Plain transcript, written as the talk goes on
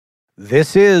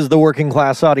This is the Working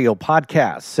Class Audio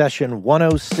Podcast, session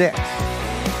 106.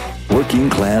 Working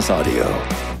Class Audio,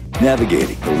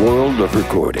 navigating the world of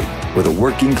recording with a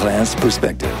working class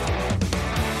perspective.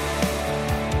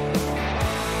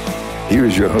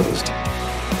 Here's your host,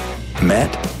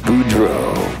 Matt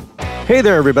Boudreau. Hey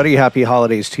there, everybody. Happy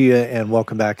holidays to you, and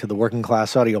welcome back to the Working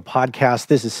Class Audio Podcast.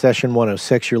 This is session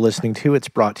 106 you're listening to. It's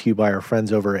brought to you by our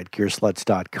friends over at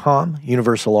GearSluts.com,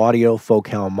 Universal Audio,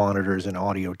 Focal Monitors, and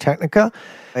Audio-Technica.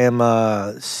 I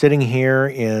am sitting here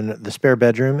in the spare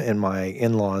bedroom in my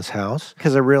in-laws' house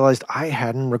because I realized I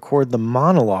hadn't recorded the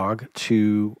monologue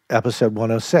to episode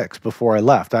 106 before I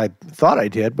left. I thought I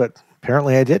did, but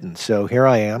apparently I didn't. So here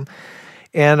I am.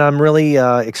 And I'm really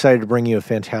excited to bring you a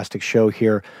fantastic show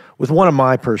here with one of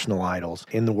my personal idols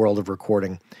in the world of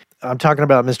recording. I'm talking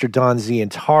about Mr. Don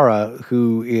Zientara,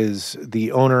 who is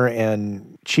the owner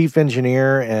and chief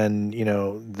engineer and, you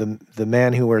know, the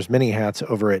man who wears many hats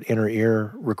over at Inner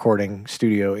Ear Recording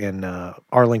Studio in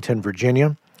Arlington,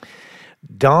 Virginia.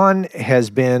 Don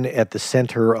has been at the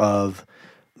center of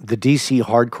the DC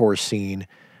hardcore scene.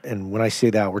 And when I say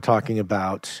that, we're talking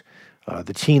about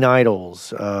the Teen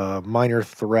Idols, Minor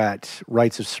Threat,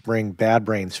 Rites of Spring, Bad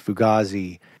Brains,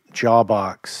 Fugazi,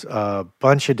 Jawbox, a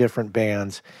bunch of different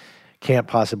bands. Can't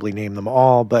possibly name them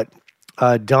all, but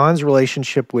Don's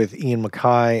relationship with Ian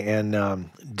MacKaye and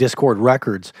Dischord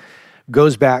Records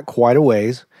goes back quite a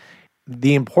ways.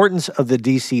 The importance of the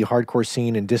DC hardcore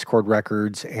scene and Dischord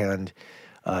Records and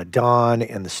Don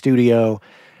and the studio,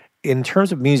 in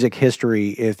terms of music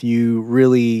history, if you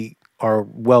really are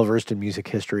well-versed in music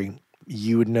history,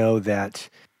 you would know that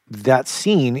that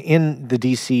scene in the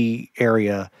DC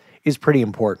area is pretty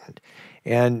important.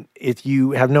 And if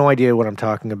you have no idea what I'm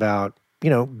talking about, you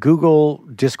know, Google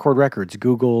Dischord Records,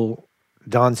 Google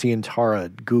Don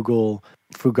Zientara, Google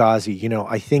Fugazi. You know,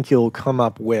 I think you'll come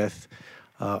up with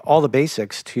all the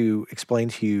basics to explain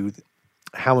to you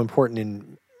how important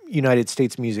in United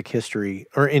States music history,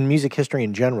 or in music history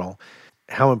in general,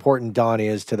 how important Don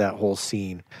is to that whole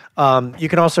scene. You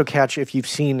can also catch, if you've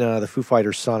seen the Foo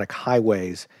Fighters' Sonic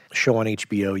Highways show on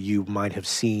HBO, you might have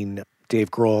seen Dave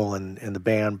Grohl and the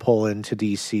band pull into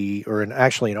DC, or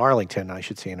actually in Arlington, I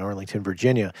should say, in Arlington,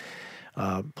 Virginia,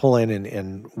 pull in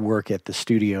and work at the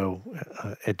studio,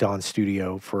 at Don's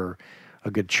studio for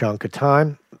a good chunk of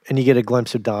time. And you get a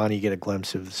glimpse of Don, you get a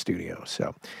glimpse of the studio.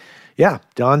 So yeah,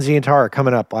 Don Zientara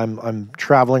coming up. I'm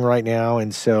traveling right now,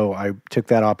 and so I took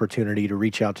that opportunity to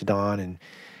reach out to Don, and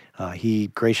he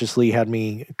graciously had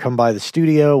me come by the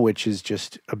studio, which is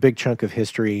just a big chunk of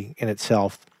history in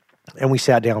itself. And we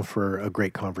sat down for a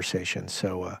great conversation.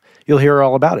 So you'll hear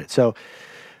all about it. So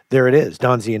there it is,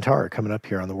 Don Zientara coming up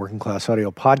here on the Working Class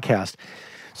Audio Podcast.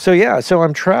 So yeah, so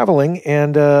I'm traveling,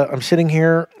 and I'm sitting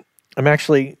here. I'm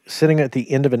actually sitting at the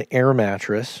end of an air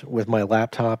mattress with my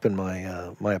laptop and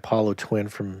my Apollo Twin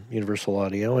from Universal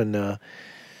Audio, and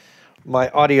my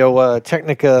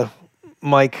Audio-Technica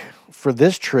mic for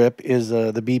this trip is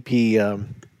the BP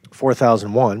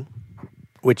 4001,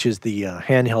 which is the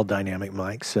handheld dynamic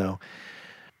mic. So,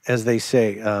 as they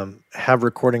say, have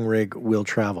recording rig, will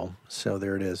travel. So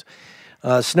there it is.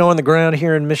 Snow on the ground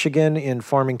here in Michigan, in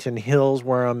Farmington Hills,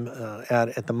 where I'm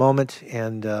at the moment,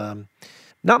 and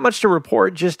not much to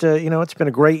report, just, it's been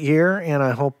a great year, and I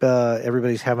hope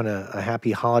everybody's having a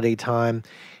happy holiday time.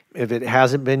 If it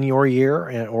hasn't been your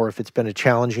year, or if it's been a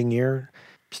challenging year,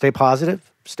 stay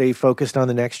positive, stay focused on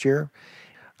the next year.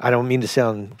 I don't mean to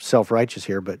sound self-righteous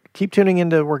here, but keep tuning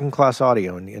into Working Class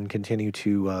Audio and continue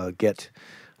to get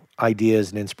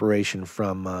ideas and inspiration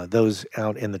from those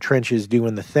out in the trenches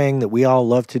doing the thing that we all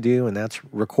love to do, and that's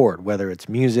record, whether it's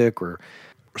music or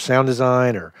sound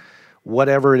design or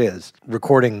whatever it is.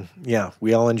 Recording, yeah,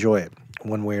 we all enjoy it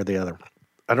one way or the other.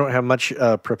 I don't have much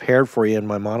prepared for you in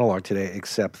my monologue today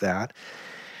except that.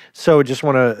 So just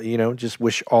want to, just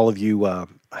wish all of you a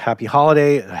happy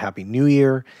holiday, a happy new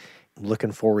year.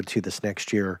 Looking forward to this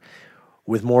next year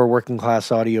with more Working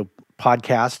Class Audio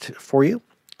podcast for you.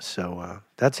 So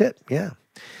that's it. Yeah.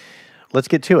 Let's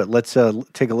get to it. Let's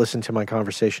take a listen to my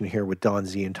conversation here with Don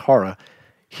Zientara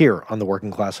here on the Working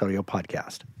Class Audio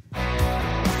Podcast.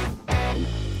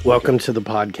 Welcome to the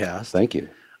podcast. Thank you.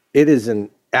 It is an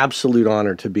absolute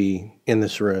honor to be in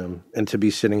this room and to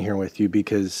be sitting here with you,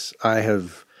 because I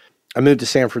moved to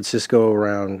San Francisco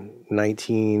around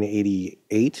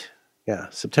 1988. Yeah,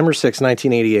 September 6,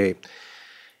 1988.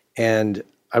 And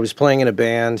I was playing in a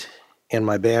band, and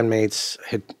my bandmates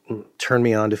had turned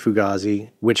me on to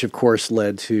Fugazi, which of course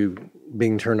led to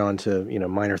being turned on to,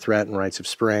 Minor Threat and Rites of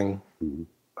Spring. Mm-hmm.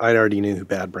 I already knew who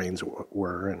Bad Brains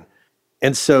were.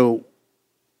 And so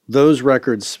those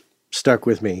records stuck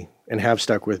with me and have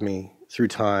stuck with me through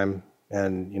time.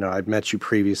 And, I'd met you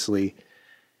previously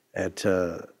at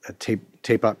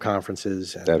tape op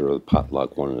conferences. That or the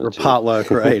potluck one or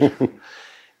potluck, right?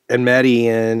 And met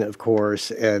Ian, of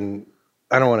course. And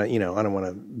I don't want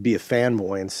to be a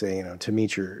fanboy and say, to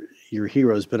meet your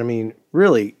heroes, but I mean,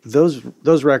 really,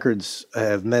 those records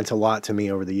have meant a lot to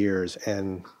me over the years.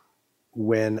 And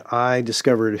when I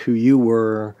discovered who you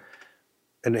were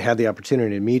and had the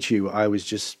opportunity to meet you, I was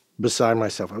just beside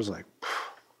myself. I was like,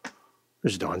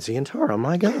 there's Don Zientara,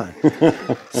 my God.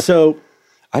 So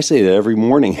I say that every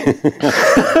morning.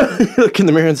 Look in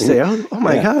the mirror and say, oh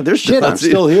my God, there's shit, Don I'm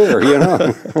still here,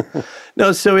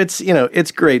 No, so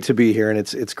it's great to be here, and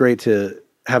it's great to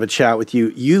have a chat with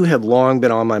you. You have long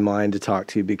been on my mind to talk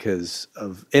to because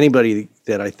of anybody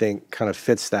that I think kind of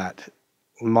fits that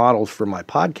model for my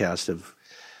podcast of,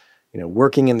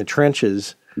 working in the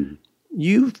trenches. Mm-hmm.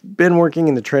 You've been working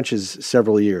in the trenches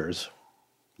several years.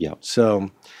 Yeah.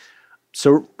 So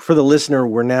for the listener,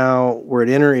 we're at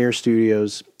Inner Ear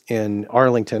Studios in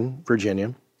Arlington,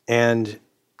 Virginia, and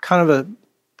kind of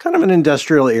an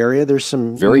industrial area. There's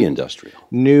some very industrial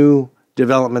new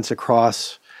developments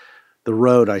across the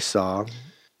road I saw.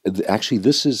 Actually,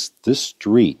 this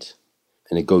street,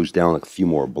 and it goes down a few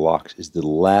more blocks, is the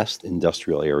last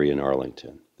industrial area in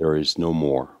Arlington. There is no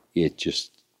more. It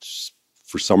just,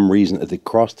 for some reason,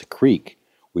 across the creek,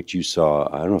 which you saw,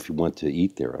 I don't know if you went to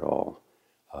eat there at all.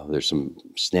 There's some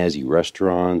snazzy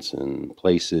restaurants and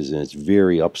places, and it's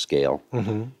very upscale.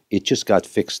 Mm-hmm. It just got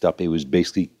fixed up. It was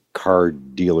basically car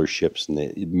dealerships,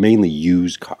 and mainly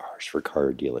used cars for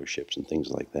car dealerships and things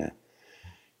like that.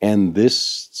 And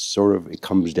this it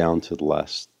comes down to the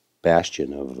last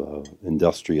bastion of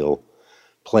industrial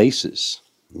places.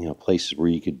 Places where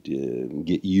you could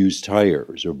get used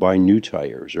tires or buy new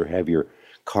tires or have your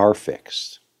car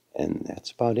fixed. And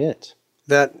that's about it.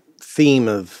 That theme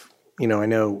of, I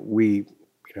know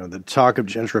the talk of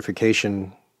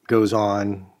gentrification goes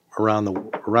on around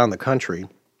the country,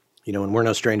 and we're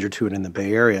no stranger to it in the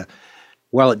Bay Area.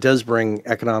 While it does bring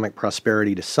economic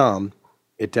prosperity to some,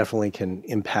 it definitely can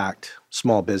impact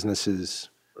small businesses,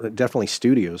 definitely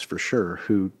studios for sure,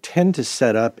 who tend to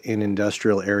set up in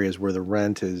industrial areas where the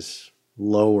rent is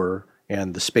lower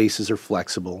and the spaces are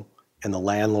flexible and the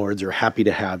landlords are happy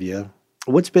to have you.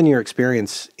 What's been your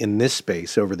experience in this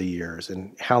space over the years,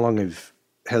 and how long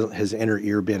has Inner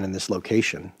Ear been in this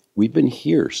location? We've been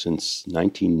here since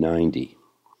 1990,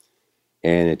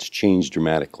 and it's changed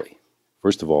dramatically.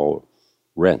 First of all,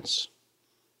 rents,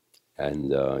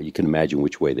 and you can imagine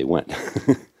which way they went.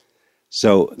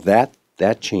 So that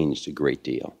changed a great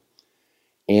deal.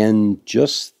 And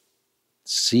just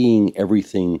seeing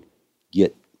everything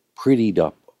get prettied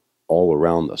up all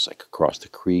around us, like across the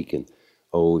creek, and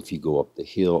if you go up the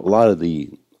hill, a lot of the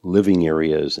living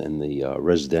areas and the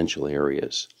residential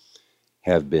areas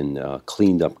have been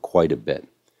cleaned up quite a bit.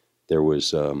 There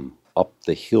was, up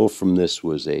the hill from this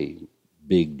was a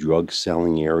big drug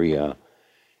selling area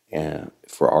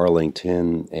for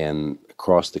Arlington, and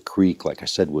across the creek, like I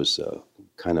said, was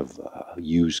kind of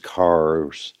used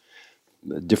cars,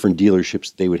 different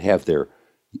dealerships. They would have their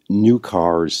new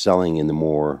cars selling in the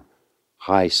more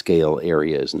high-scale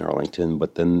areas in Arlington,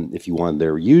 but then if you wanted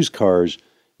their used cars,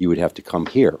 you would have to come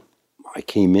here. I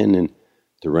came in, and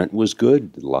the rent was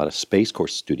good, a lot of space. Of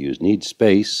course, studios need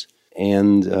space,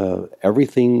 and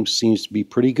everything seems to be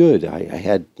pretty good. I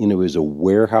had, it was a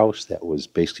warehouse that was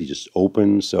basically just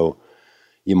open, so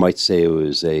you might say it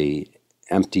was a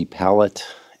empty pallet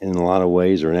in a lot of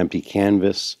ways, or an empty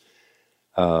canvas,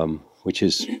 which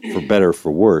is for better or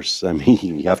for worse. I mean,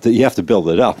 you have to build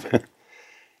it up.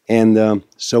 And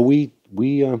so we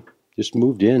just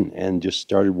moved in and just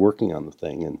started working on the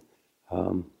thing,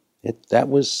 and it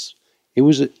was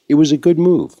a good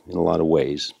move in a lot of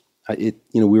ways. We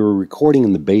were recording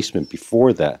in the basement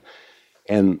before that,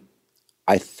 and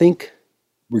I think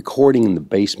recording in the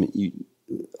basement,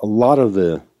 a lot of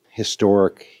the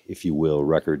historic, if you will,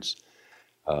 records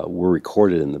were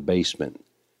recorded in the basement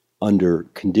under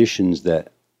conditions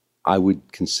that I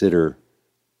would consider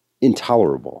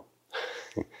intolerable.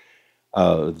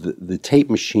 The tape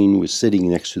machine was sitting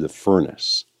next to the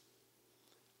furnace.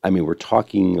 I mean, we're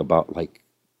talking about like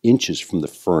inches from the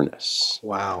furnace.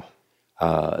 Wow.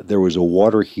 There was a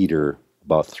water heater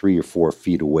about 3 or 4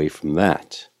 feet away from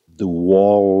that. The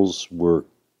walls were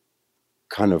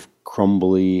kind of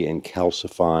crumbly and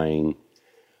calcifying.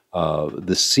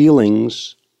 The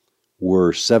ceilings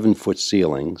were 7-foot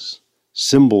ceilings.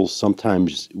 Cymbals,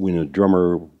 sometimes when a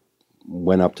drummer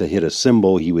went up to hit a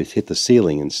cymbal, he would hit the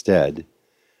ceiling instead.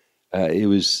 It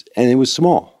was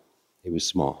small. It was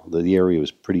small. The area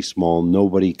was pretty small.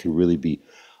 Nobody could really be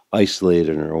isolated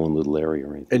in their own little area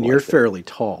or anything. And you're fairly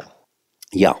tall.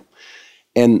 Yeah.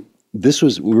 And this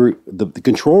was, the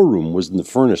control room was in the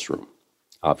furnace room,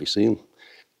 obviously,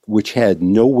 which had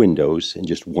no windows and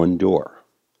just one door.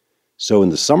 So in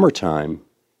the summertime,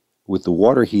 with the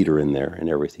water heater in there and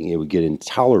everything, it would get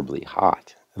intolerably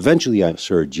hot. Eventually, I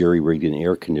sort of jerry-rigged an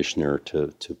air conditioner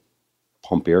to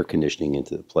pump air conditioning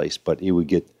into the place, but it would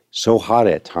get so hot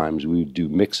at times, we would do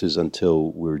mixes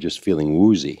until we were just feeling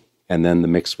woozy, and then the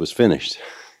mix was finished.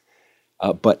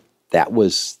 But that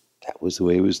was the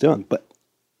way it was done. But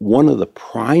one of the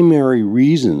primary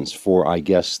reasons for, I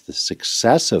guess, the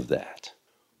success of that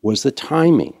was the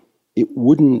timing. It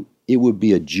would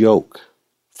be a joke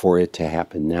for it to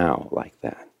happen now like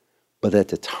that. But at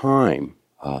the time,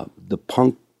 the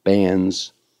punk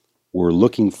bands were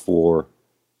looking for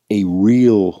a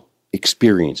real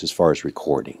experience as far as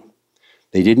recording.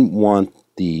 They didn't want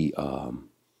the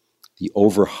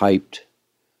overhyped,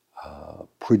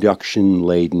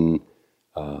 production-laden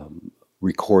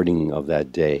recording of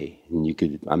that day.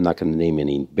 And I'm not going to name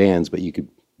any bands, but you could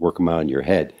work them out in your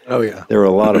head. Oh, yeah. There were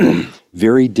a lot of them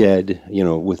very dead,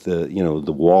 with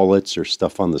the wallets or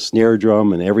stuff on the snare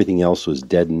drum, and everything else was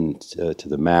deadened to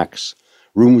the max.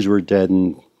 Rooms were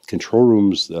deadened. Control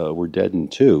rooms were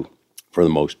deadened too, for the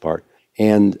most part.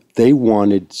 And they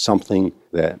wanted something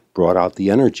that brought out the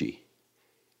energy.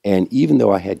 And even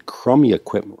though I had crummy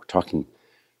equipment, we're talking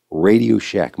Radio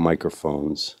Shack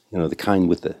microphones, the kind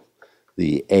with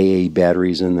the AA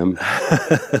batteries in them,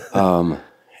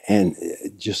 and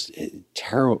just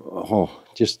terrible.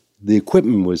 Just the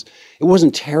equipment it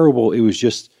wasn't terrible. It was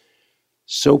just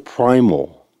so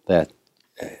primal that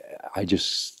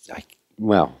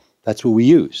that's what we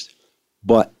used.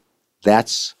 But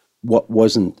that's what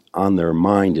wasn't on their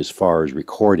mind as far as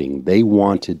recording. They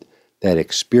wanted that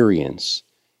experience,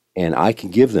 and I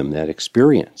could give them that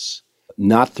experience.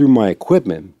 Not through my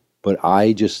equipment, but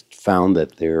I just found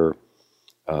that their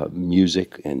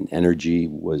music and energy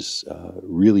was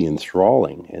really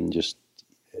enthralling, and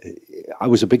I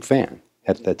was a big fan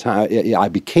at that time. I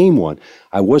became one.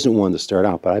 I wasn't one to start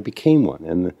out, but I became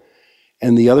one.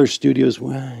 And the other studios,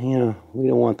 we don't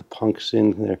want the punks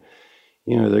in there.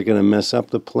 They're going to mess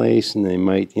up the place, and they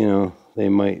might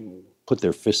put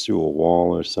their fist through a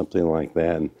wall or something like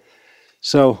that. And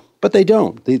so, but they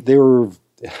don't.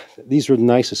 These were the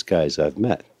nicest guys I've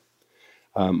met.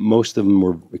 Most of them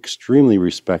were extremely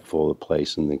respectful of the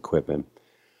place and the equipment.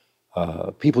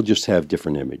 People just have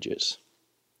different images.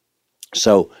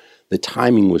 So the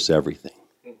timing was everything.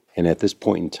 And at this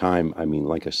point in time,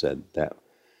 like I said, that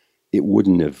it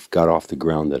wouldn't have got off the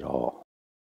ground at all.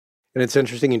 And it's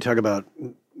interesting you talk about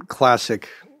classic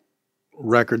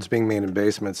records being made in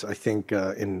basements. I think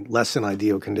in less than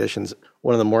ideal conditions,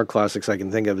 one of the more classics I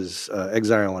can think of is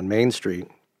Exile on Main Street.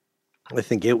 I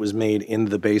think it was made in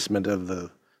the basement of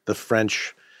the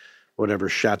French, whatever,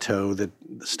 chateau that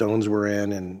the Stones were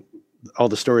in. And all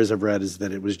the stories I've read is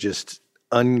that it was just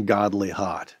ungodly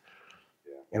hot.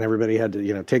 Yeah. And everybody had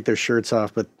to, take their shirts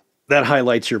off. But that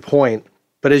highlights your point.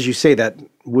 But as you say, that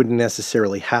wouldn't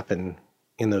necessarily happen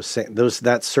in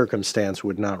that circumstance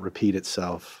would not repeat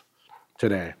itself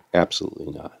today.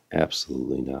 Absolutely not.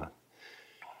 Absolutely not.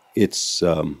 It's,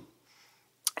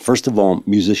 first of all,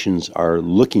 musicians are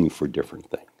looking for different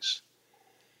things.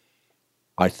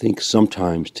 I think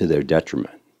sometimes to their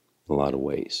detriment in a lot of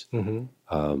ways. Mm-hmm.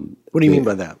 What do you mean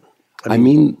by that? I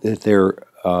mean that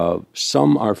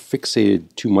some are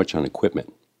fixated too much on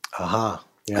equipment. Uh-huh.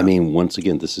 Yeah. Once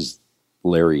again, this is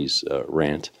Larry's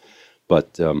rant,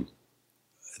 but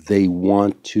they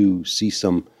want to see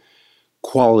some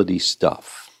quality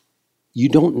stuff. You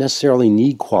don't necessarily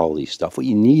need quality stuff. What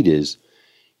you need is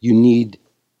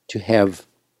to have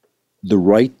the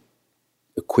right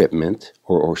equipment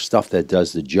or stuff that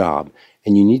does the job,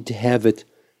 and you need to have it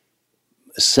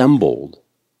assembled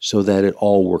so that it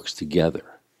all works together.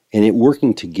 And it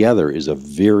working together is a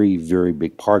very, very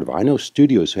big part of it. I know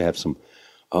studios who have some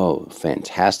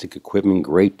fantastic equipment,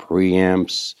 great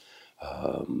preamps.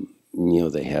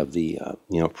 They have the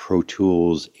Pro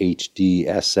Tools HD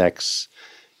SX,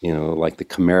 like the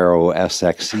Camaro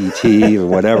SX-ET or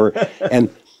whatever,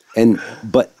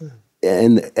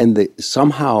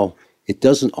 somehow it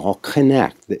doesn't all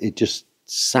connect. It just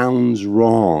sounds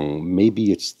wrong.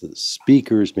 Maybe it's the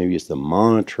speakers, maybe it's the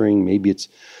monitoring, maybe it's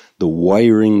the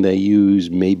wiring they use,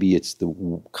 maybe it's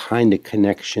the kind of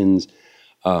connections.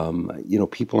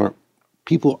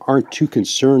 People aren't too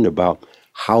concerned about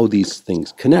how these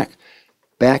things connect.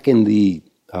 Back in the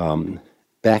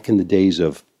days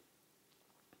of,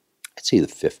 I'd say the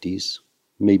 50s,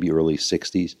 maybe early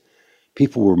 60s,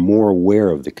 people were more aware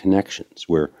of the connections,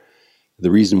 where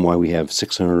the reason why we have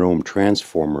 600 ohm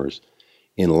transformers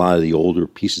in a lot of the older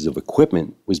pieces of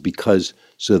equipment was because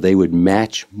so they would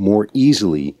match more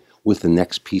easily with the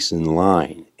next piece in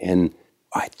line. And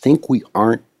I think we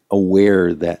aren't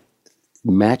aware that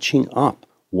matching up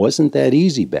wasn't that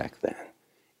easy back then.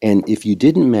 And if you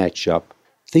didn't match up,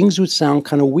 things would sound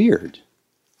kind of weird.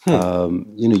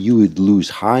 You would lose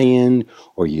high end,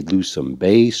 or you'd lose some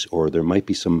bass, or there might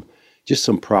be some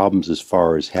problems as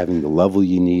far as having the level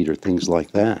you need or things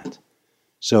like that.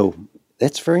 So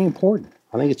that's very important.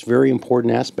 I think it's a very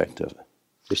important aspect of it,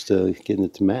 just to getting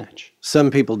it to match. Some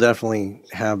people definitely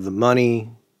have the money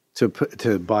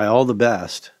to buy all the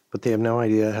best, but they have no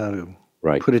idea how to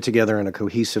put it together in a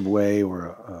cohesive way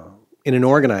or in an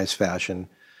organized fashion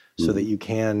so that you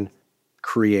can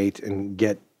create and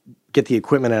get the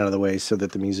equipment out of the way so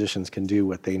that the musicians can do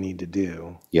what they need to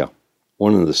do. Yeah.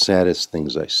 One of the saddest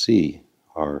things I see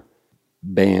are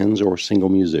bands or single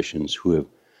musicians who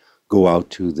go out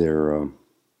to their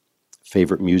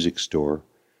favorite music store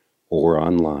or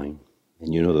online,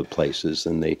 and you know the places,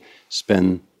 and they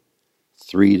spend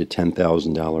 $3,000 to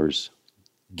 $10,000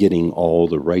 getting all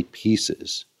the right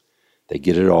pieces. They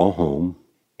get it all home,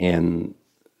 and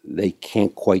they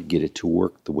can't quite get it to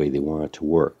work the way they want it to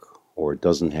work, or it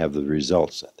doesn't have the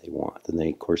results that they want. And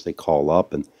of course, they call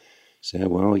up and say,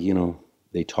 well,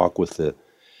 they talk with the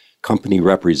company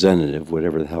representative,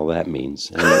 whatever the hell that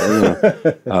means,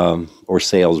 and, or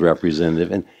sales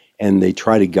representative, and they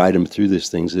try to guide them through these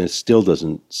things, and it still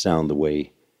doesn't sound the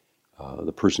way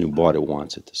the person who bought it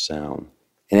wants it to sound.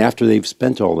 And after they've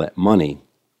spent all that money,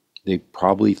 they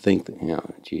probably think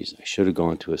that, geez, I should have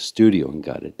gone to a studio and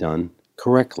got it done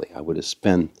correctly. I would have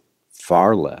spent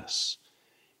far less,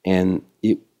 and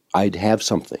I'd have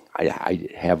something.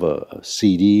 I'd have a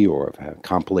CD or a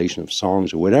compilation of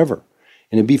songs or whatever,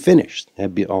 and it'd be finished.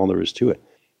 That'd be all there is to it.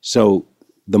 So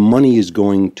the money is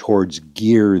going towards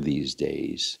gear these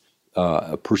days,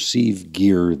 a perceived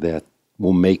gear that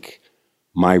will make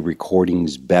my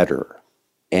recordings better.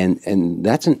 And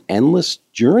that's an endless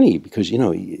journey because,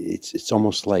 it's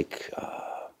almost like,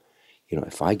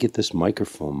 if I get this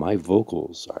microphone, my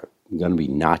vocals are going to be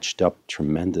notched up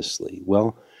tremendously.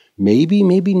 Well,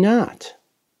 maybe not.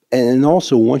 And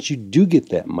also, once you do get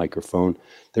that microphone,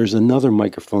 there's another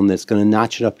microphone that's going to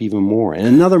notch it up even more, and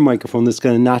another microphone that's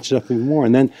going to notch it up even more.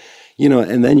 And then,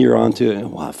 and then you're on to,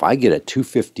 well, if I get a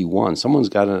 251, someone's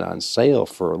got it on sale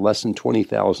for less than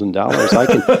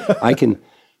 $20,000.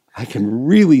 I can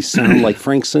really sound like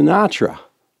Frank Sinatra.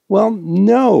 Well,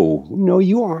 no,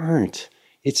 you aren't.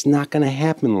 It's not going to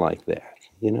happen like that.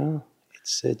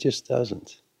 It just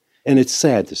doesn't. And it's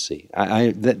sad to see.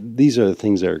 These are the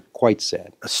things that are quite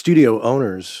sad. Studio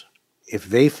owners, if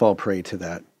they fall prey to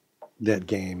that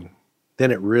game,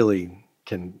 then it really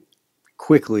can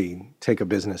quickly take a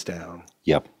business down.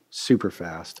 Yep. Super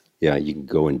fast. Yeah, you can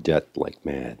go in debt like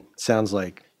mad. Sounds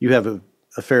like you have a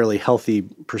fairly healthy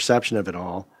perception of it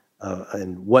all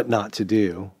and what not to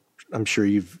do. I'm sure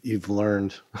you've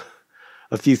learned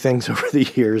a few things over the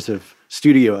years of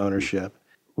studio ownership.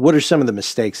 What are some of the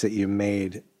mistakes that you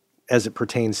made as it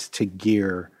pertains to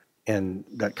gear and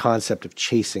that concept of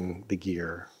chasing the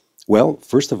gear? Well,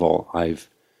 first of all,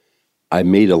 I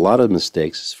made a lot of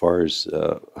mistakes as far as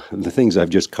the things I've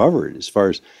just covered, as far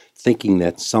as thinking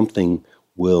that something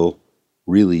will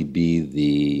really be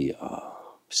the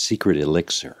secret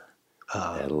elixir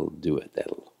that'll do it,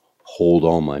 that'll hold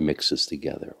all my mixes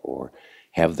together or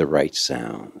have the right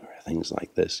sound or things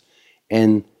like this.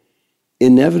 And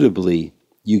inevitably,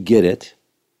 you get it,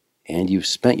 and you've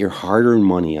spent your hard-earned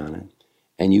money on it,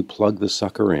 and you plug the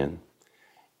sucker in,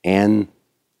 and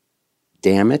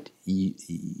damn it,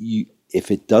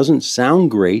 if it doesn't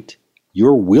sound great,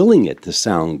 you're willing it to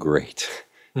sound great.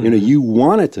 Mm-hmm. You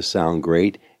want it to sound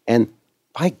great, and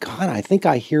by God, I think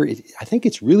I hear it. I think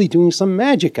it's really doing some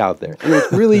magic out there, and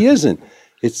it really isn't.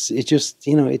 It just,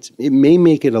 it may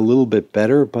make it a little bit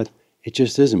better, but it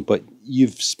just isn't. But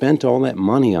you've spent all that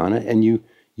money on it, and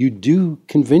you do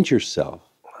convince yourself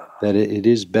that it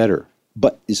is better.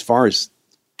 But as far as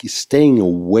staying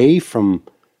away from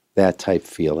that type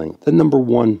feeling, the number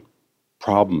one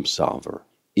problem solver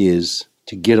is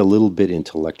to get a little bit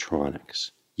into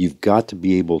electronics. You've got to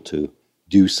be able to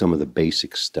do some of the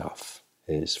basic stuff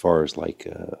as far as like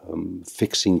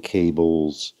fixing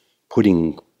cables,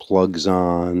 putting plugs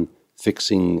on,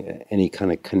 fixing any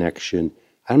kind of connection.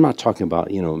 I'm not talking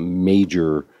about,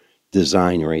 major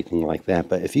design or anything like that,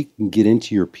 but if you can get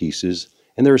into your pieces,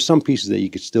 and there are some pieces that you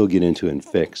could still get into and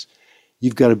fix,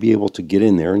 you've got to be able to get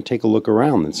in there and take a look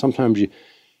around. And sometimes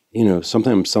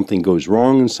sometimes something goes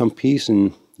wrong in some piece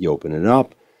and you open it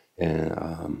up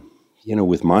and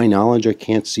with my knowledge, I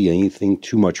can't see anything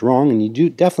too much wrong, and you do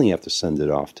definitely have to send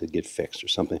it off to get fixed or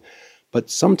something. But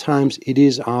sometimes it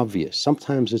is obvious.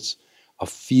 Sometimes it's a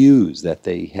fuse that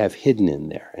they have hidden in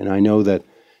there. And I know that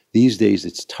these days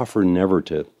it's tougher than ever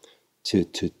to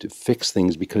fix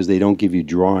things because they don't give you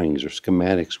drawings or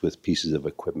schematics with pieces of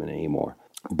equipment anymore.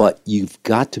 But you've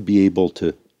got to be able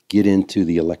to get into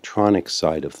the electronic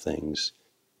side of things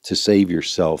to save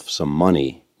yourself some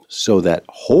money so that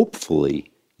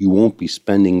hopefully you won't be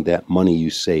spending that money you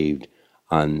saved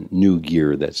on new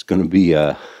gear that's going to be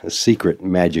a secret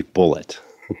magic bullet.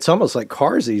 It's almost like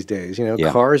cars these days.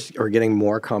 Yeah. Cars are getting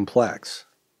more complex.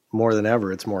 More than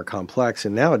ever, it's more complex.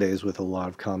 And nowadays, with a lot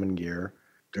of common gear,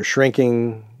 they're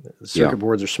shrinking, the circuit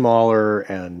boards are smaller.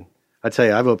 And I tell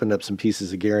you, I've opened up some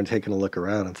pieces of gear and taken a look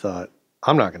around and thought,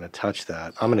 I'm not going to touch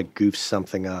that. I'm going to goof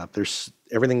something up.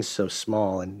 Everything's so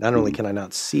small, and not only can I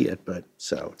not see it, but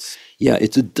so it's... Yeah,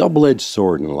 it's a double-edged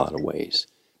sword in a lot of ways.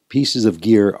 Pieces of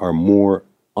gear are more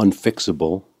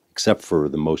unfixable, except for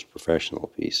the most professional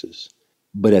pieces.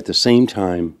 But at the same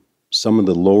time, some of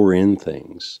the lower-end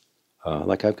things,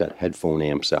 like I've got headphone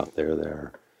amps out there that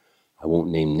are, I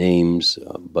won't name names,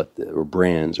 or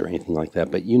brands or anything like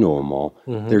that, but you know them all.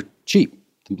 Mm-hmm. They're cheap.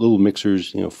 The little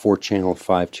mixers, 4-channel,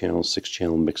 5-channel,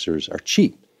 6-channel mixers are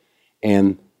cheap.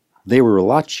 And they were a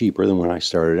lot cheaper than when I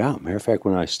started out. Matter of fact,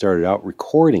 when I started out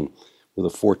recording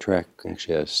with a 4-track,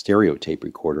 actually a stereo tape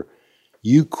recorder,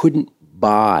 you couldn't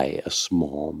buy a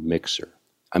small mixer.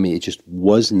 I mean, it just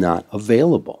was not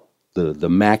available. The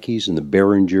Mackeys and the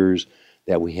Behringers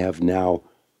that we have now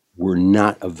were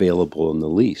not available in the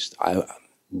least.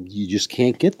 You just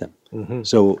can't get them. Mm-hmm.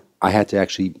 So I had to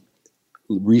actually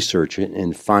research it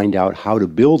and find out how to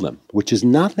build them, which is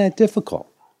not that difficult.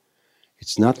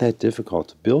 It's not that difficult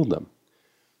to build them.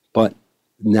 But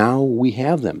now we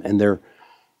have them, and they're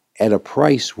at a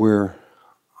price where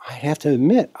I have to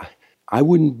admit, I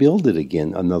wouldn't build it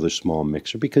again, another small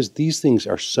mixer, because these things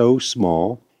are so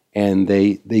small, and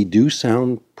they do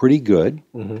sound pretty good,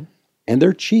 mm-hmm. and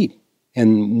they're cheap.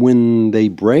 And when they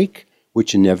break,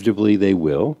 which inevitably they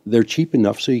will, they're cheap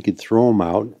enough so you could throw them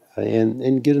out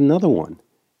and get another one.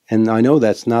 And I know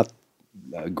that's not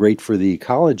great for the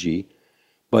ecology,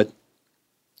 but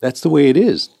that's the way it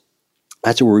is.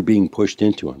 That's what we're being pushed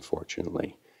into,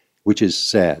 unfortunately, which is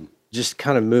sad. Just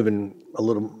kind of moving a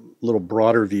little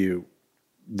broader view,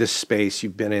 this space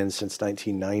you've been in since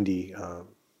 1990,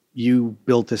 you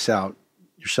built this out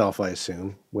yourself, I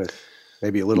assume, with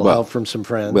maybe a little help from some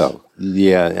friends. Well,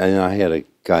 yeah, and I had a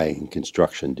guy in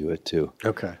construction do it too.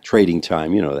 Okay. Trading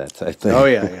time, that type thing. Oh,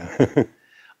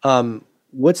 yeah.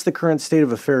 What's the current state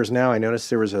of affairs now? I noticed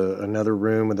there was another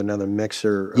room with another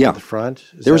mixer at the front.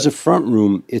 There was a front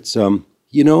room. It's, the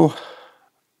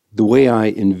way I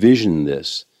envision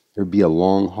this, there'd be a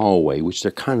long hallway, which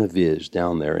there kind of is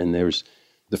down there, and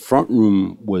the front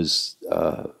room was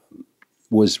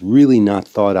really not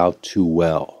thought out too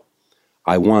well.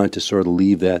 I wanted to sort of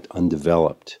leave that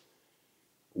undeveloped,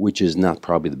 which is not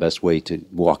probably the best way to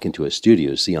walk into a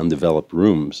studio, see undeveloped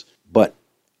rooms. But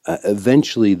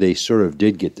eventually they sort of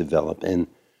did get developed, and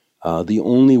the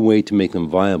only way to make them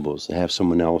viable is to have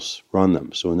someone else run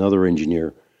them. So another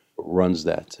engineer runs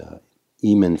that.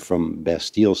 Eamon from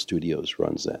Bastille Studios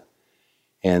runs that.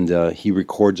 And he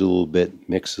records a little bit,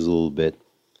 mixes a little bit,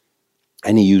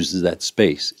 and he uses that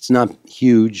space. It's not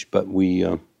huge, but we,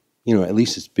 at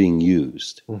least it's being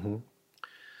used. Mm-hmm.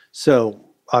 So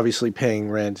obviously paying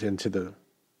rent into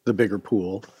the bigger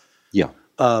pool. Yeah.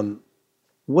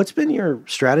 What's been your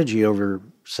strategy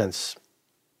since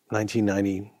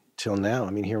 1990 till now? I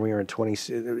mean, here we are at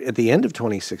the end of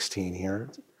 2016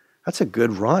 here. That's a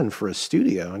good run for a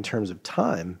studio in terms of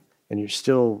time. And you're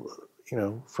still,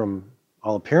 from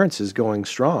all appearances, going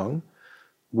strong.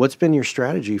 What's been your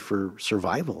strategy for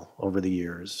survival over the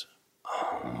years?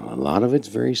 A lot of it's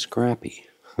very scrappy.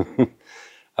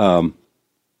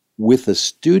 With a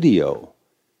studio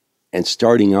and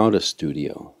starting out a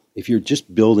studio, if you're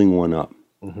just building one up,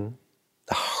 mm-hmm.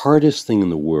 the hardest thing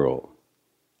in the world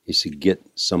is to get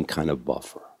some kind of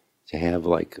buffer, to have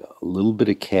like a little bit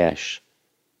of cash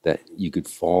that you could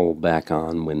fall back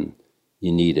on when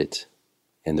you need it.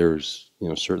 And there's,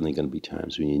 certainly going to be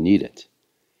times when you need it.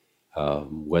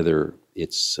 Whether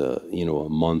it's, a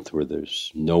month where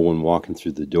there's no one walking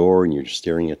through the door and you're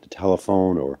staring at the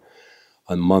telephone, or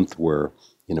a month where,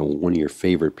 one of your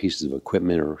favorite pieces of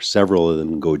equipment or several of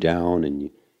them go down and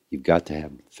you've got to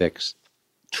have it fixed.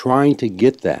 Trying to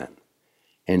get that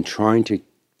and trying to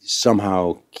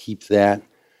somehow keep that,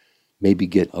 maybe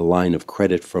get a line of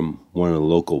credit from one of the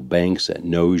local banks that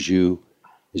knows you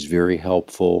is very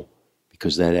helpful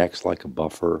because that acts like a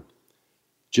buffer.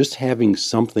 Just having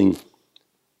something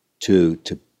to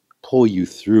pull you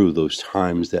through those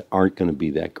times that aren't going to be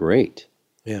that great.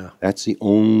 Yeah. That's the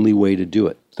only way to do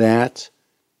it. That,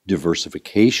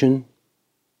 diversification,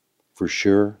 for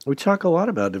sure. We talk a lot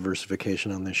about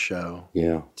diversification on this show.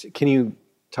 Yeah. Can you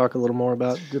talk a little more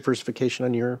about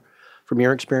diversification from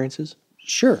your experiences?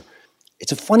 Sure.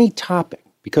 It's a funny topic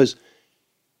because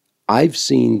I've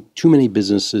seen too many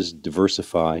businesses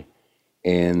diversify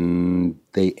and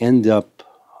they end up,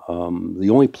 the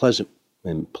only pleasant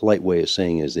and polite way of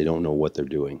saying is they don't know what they're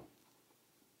doing.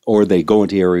 Or they go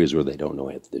into areas where they don't know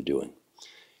what they're doing.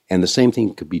 And the same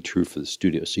thing could be true for the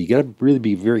studio. So you got to really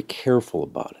be very careful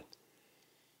about it.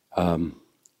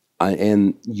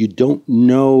 And you don't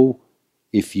know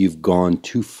if you've gone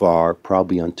too far,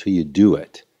 probably until you do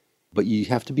it. But you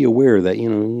have to be aware that, you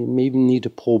maybe need to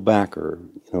pull back or,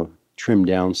 trim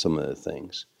down some of the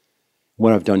things.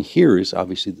 What I've done here is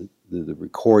obviously the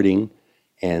recording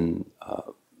and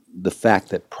the fact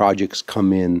that projects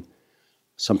come in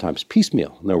sometimes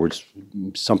piecemeal. In other words,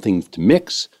 something to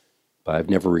mix, but I've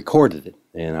never recorded it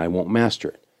and I won't master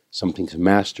it. Something to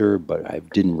master, but I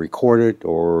didn't record it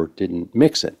or didn't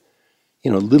mix it.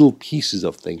 Little pieces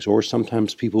of things. Or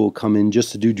sometimes people will come in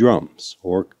just to do drums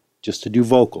or just to do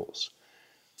vocals.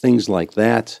 Things like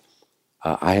that.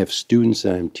 I have students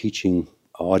that I'm teaching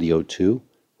audio to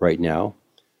right now.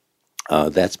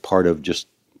 That's part of just,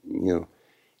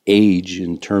 age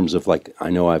in terms of I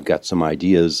know I've got some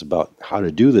ideas about how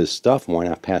to do this stuff. Why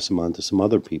not pass them on to some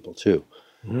other people too?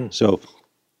 Mm-hmm. So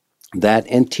that,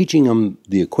 and teaching them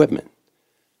the equipment,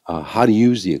 how to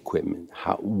use the equipment.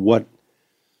 One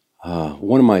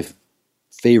of my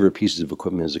favorite pieces of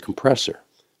equipment is a compressor,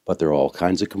 but there are all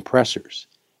kinds of compressors.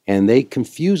 And they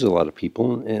confuse a lot of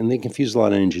people, and they confuse a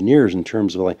lot of engineers in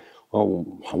terms of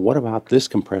what about this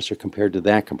compressor compared to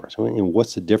that compressor? And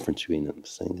what's the difference between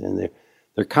those things? And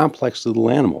they're complex little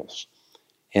animals.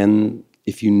 And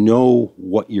if you know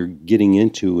what you're getting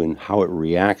into and how it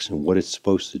reacts and what it's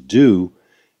supposed to do,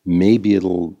 maybe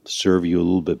it'll serve you a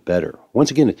little bit better.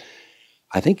 Once again,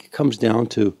 I think it comes down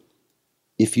to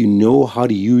if you know how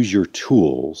to use your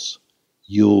tools,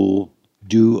 you'll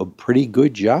do a pretty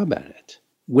good job at it.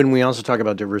 When we also talk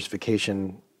about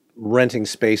diversification, renting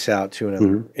space out to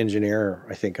another engineer,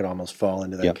 I think could almost fall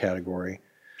into that category.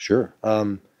 Sure.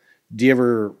 Do you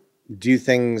ever do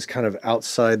things kind of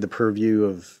outside the purview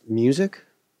of music?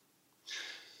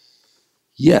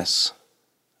 Yes.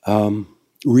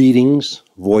 Readings,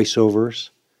 voiceovers,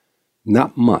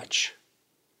 not much,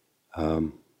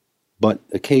 but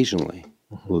occasionally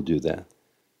we'll do that.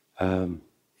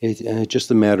 It's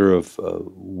just a matter of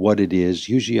what it is.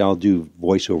 Usually I'll do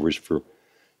voiceovers for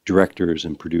directors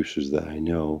and producers that I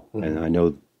know, and I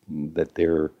know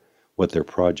that what their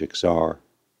projects are.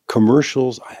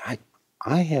 Commercials,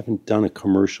 I haven't done a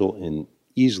commercial in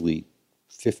easily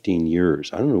 15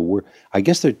 years. I don't know where. I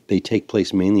guess they take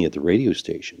place mainly at the radio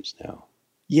stations now.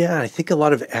 Yeah, I think a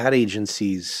lot of ad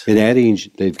agencies. At ad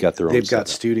agencies, they've got their own They've setup. got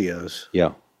studios.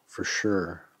 Yeah. For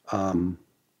sure.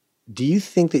 Do you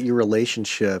think that your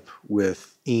relationship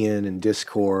with Ian and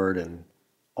Discord and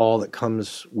all that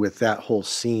comes with that whole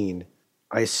scene,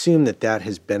 I assume that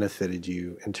has benefited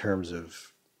you in terms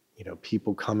of,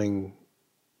 people coming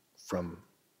from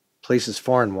places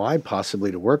far and wide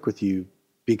possibly to work with you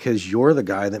because you're the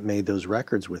guy that made those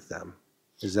records with them.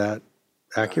 Is that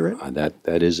accurate?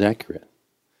 That is accurate.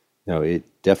 No, it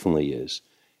definitely is.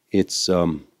 It's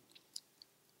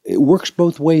it works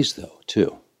both ways though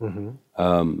too.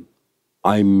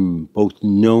 I'm both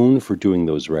known for doing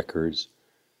those records,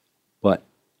 but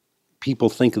people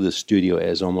think of the studio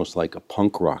as almost like a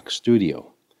punk rock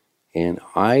studio, and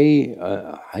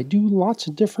I do lots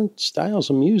of different styles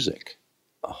of music,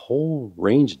 a whole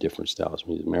range of different styles of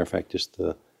music. As a matter of fact, just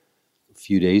a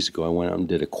few days ago, I went out and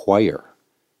did a choir,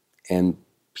 and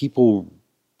people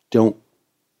don't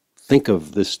think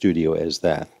of this studio as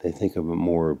that. They think of it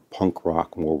more punk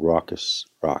rock, more raucous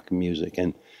rock music,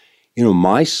 and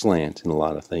my slant in a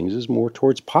lot of things is more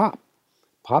towards pop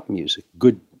music,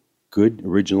 good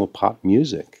original pop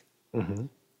music.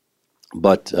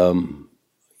 But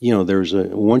there's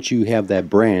once you have that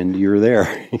brand, you're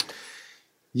there.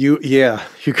 You're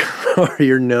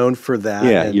known for that.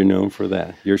 Yeah, you're known for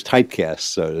that. You're typecast,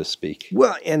 so to speak.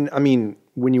 Well, and I mean,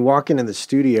 when you walk into the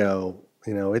studio,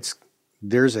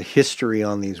 there's a history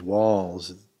on these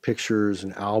walls, pictures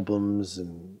and albums,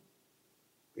 and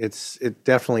it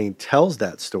definitely tells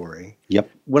that story.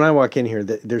 Yep. When I walk in here,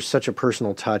 there's such a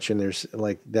personal touch, and there's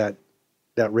like that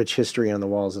rich history on the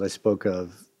walls that I spoke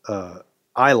of.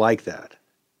 I like that,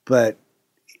 but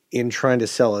in trying to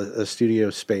sell a studio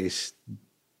space,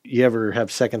 you ever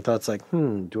have second thoughts like,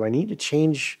 do I need to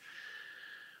change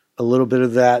a little bit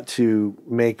of that to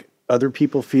make other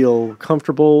people feel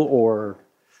comfortable, or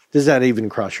does that even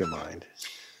cross your mind?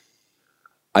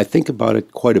 I think about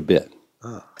it quite a bit.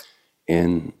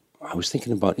 And I was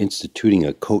thinking about instituting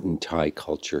a coat and tie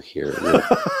culture here.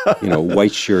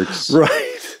 White shirts.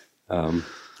 Right.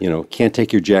 Can't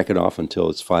take your jacket off until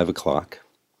it's 5 o'clock.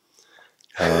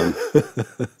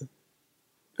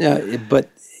 But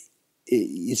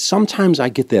sometimes I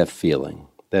get that feeling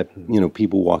that,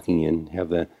 people walking in have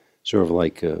that sort of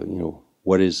like,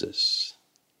 what is this?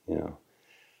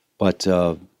 But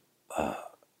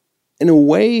in a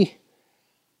way,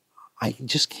 I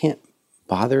just can't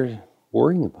bother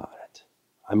worrying about it.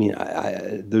 I mean,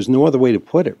 there's no other way to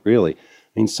put it, really. I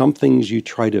mean, some things you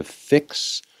try to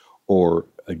fix or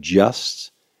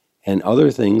adjust, and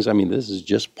other things, I mean, this is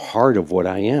just part of what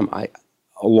I am.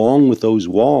 Along with those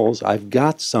walls, I've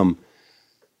got some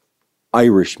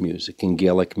Irish music and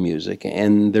Gaelic music,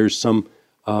 and there's some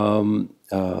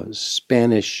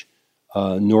Spanish,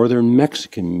 Northern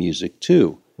Mexican music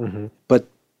too. Mm-hmm. But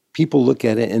people look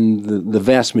at it, and the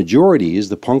vast majority is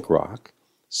the punk rock,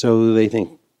 so they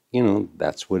think,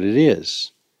 that's what it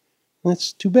is.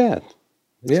 That's too bad.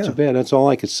 It's too bad. That's all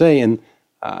I could say. And,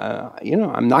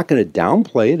 I'm not going to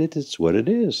downplay it. It's what it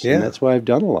is. Yeah. And that's what I've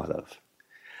done a lot of.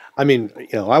 I mean,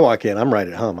 I walk in, I'm right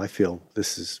at home. I feel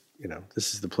this is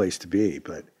the place to be,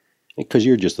 but. Because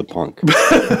you're just a punk.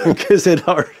 Because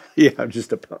I'm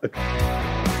just a punk.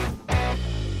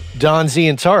 Don Z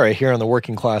and Tara here on the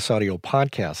Working Class Audio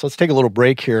Podcast. Let's take a little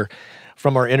break here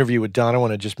from our interview with Don. I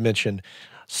want to just mention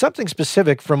something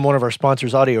specific from one of our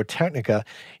sponsors, Audio-Technica.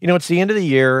 It's the end of the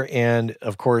year, and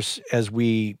of course, as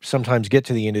we sometimes get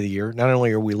to the end of the year, not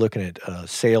only are we looking at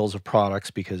sales of products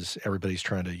because everybody's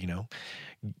trying to,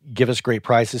 give us great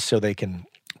prices so they can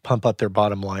pump up their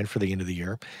bottom line for the end of the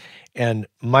year. And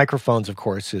microphones, of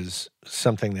course, is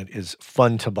something that is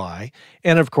fun to buy.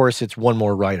 And of course, it's one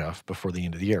more write-off before the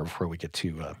end of the year, before we get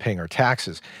to paying our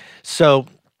taxes. So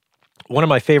one of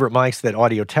my favorite mics that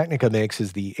Audio-Technica makes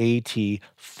is the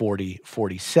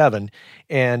AT4047,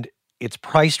 and it's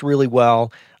priced really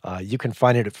well. You can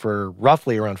find it for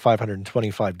roughly around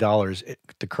 $525 at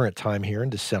the current time here in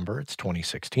December. It's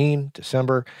 2016,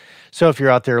 December. So if you're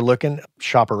out there looking,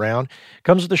 shop around.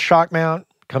 Comes with a shock mount,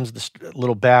 comes with a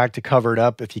little bag to cover it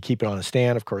up if you keep it on a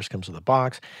stand. Of course, comes with a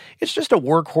box. It's just a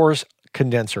workhorse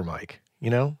condenser mic,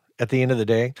 At the end of the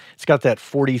day, it's got that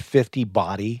 4050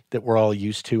 body that we're all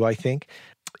used to, I think.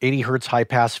 80 hertz high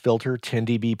pass filter, 10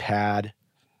 dB pad,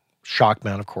 shock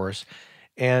mount, of course.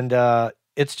 And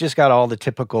it's just got all the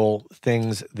typical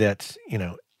things that,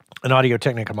 an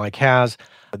Audio-Technica mic has,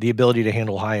 the ability to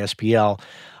handle high SPL.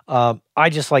 I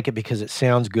just like it because it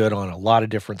sounds good on a lot of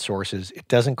different sources. It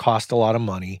doesn't cost a lot of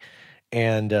money.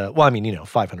 And,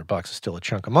 $500 is still a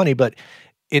chunk of money, but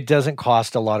it doesn't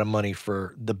cost a lot of money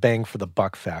for the bang for the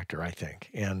buck factor, I think.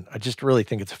 And I just really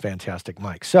think it's a fantastic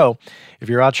mic. So if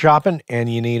you're out shopping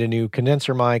and you need a new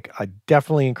condenser mic, I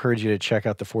definitely encourage you to check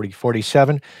out the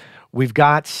 4047. We've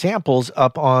got samples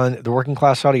up on the Working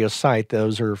Class Audio site.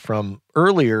 Those are from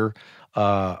earlier,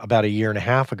 about a year and a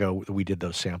half ago, we did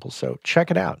those samples. So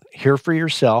check it out. Hear for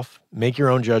yourself. Make your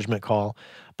own judgment call.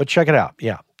 But check it out.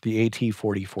 Yeah, the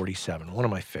AT4047, one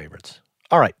of my favorites.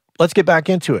 All right. Let's get back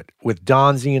into it with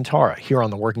Don Z and Tara here on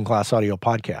the Working Class Audio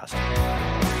Podcast.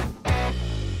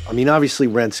 I mean, obviously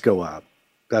rents go up.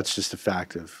 That's just a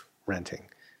fact of renting.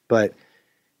 But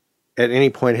at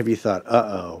any point, have you thought,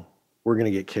 we're going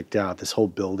to get kicked out. This whole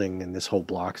building and this whole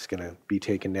block is going to be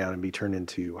taken down and be turned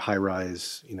into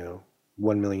high-rise, $1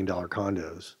 million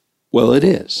condos? Well, it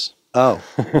is. Oh.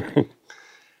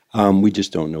 We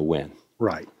just don't know when.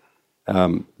 Right.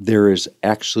 There is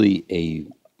actually a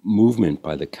movement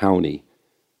by the county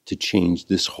to change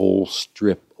this whole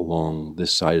strip along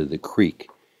this side of the creek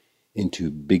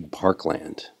into big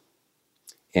parkland,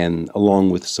 and along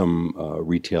with some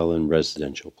retail and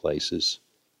residential places.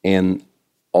 And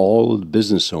all of the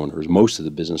business owners, most of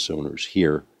the business owners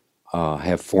here,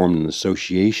 have formed an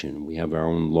association. We have our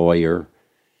own lawyer,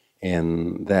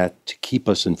 and that to keep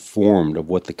us informed of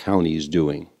what the county is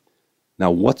doing. Now,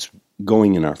 what's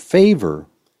going in our favor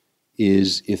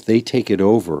is if they take it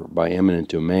over by eminent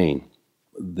domain,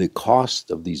 the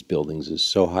cost of these buildings is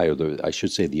so high, or I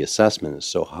should say the assessment is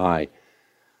so high,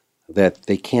 that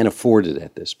they can't afford it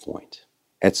at this point.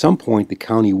 At some point, the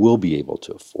county will be able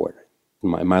to afford it.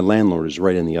 My landlord is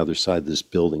right on the other side of this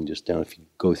building, just down. If you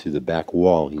go through the back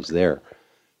wall, he's there.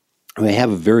 And they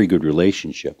have a very good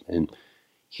relationship, and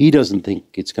he doesn't think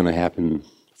it's going to happen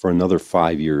for another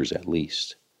 5 years at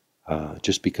least,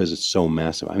 just because it's so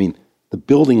massive. I mean, the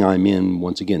building I'm in,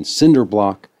 once again, cinder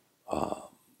block,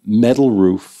 metal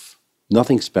roof,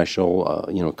 Nothing special.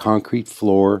 Concrete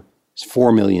floor. It's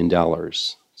 $4 million.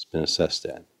 It's been assessed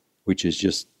at, which is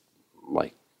just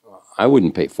like, I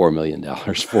wouldn't pay $4 million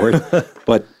for it,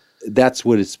 but that's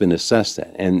what it's been assessed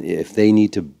at. And if they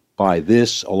need to buy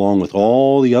this along with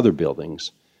all the other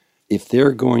buildings, if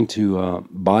they're going to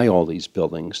buy all these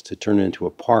buildings to turn it into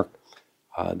a park,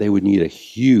 they would need a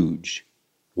huge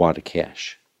wad of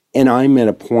cash. And I'm at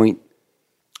a point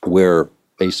where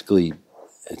basically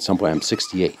at some point I'm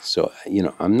 68. So,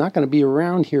 I'm not going to be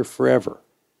around here forever.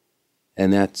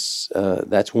 And that's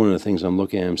one of the things I'm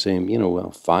looking at. I'm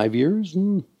saying, 5 years,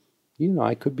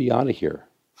 I could be out of here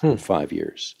in 5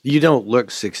 years. You don't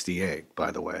look 68,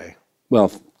 by the way. Well,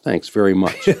 thanks very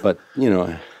much. But,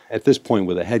 at this point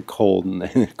with a head cold and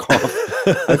a cough,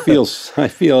 I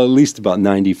feel at least about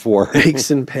 94.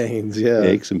 Aches and pains, yeah.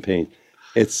 Aches and pains.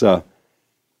 It's,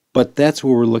 but that's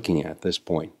what we're looking at this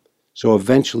point. So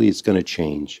eventually it's going to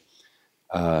change,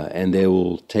 and they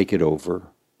will take it over.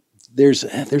 There's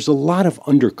a lot of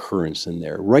undercurrents in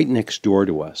there. Right next door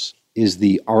to us is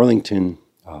the Arlington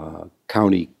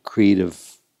County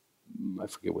Creative, I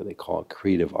forget what they call it,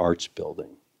 Creative Arts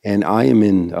Building. And I am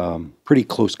in pretty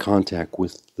close contact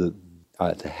with the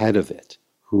head of it,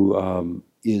 who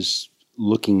is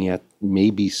looking at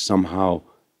maybe somehow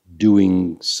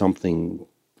doing something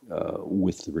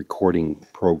with the recording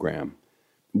program.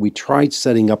 We tried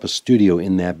setting up a studio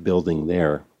in that building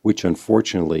there, which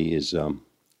unfortunately is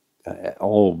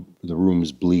all the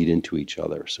rooms bleed into each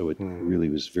other. So it really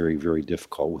was very, very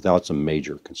difficult without some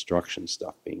major construction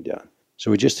stuff being done.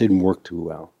 So it just didn't work too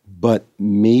well. But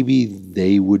maybe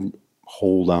they would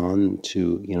hold on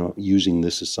to, using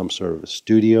this as some sort of a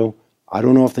studio. I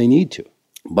don't know if they need to,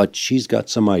 but she's got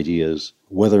some ideas.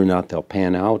 Whether or not they'll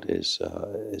pan out is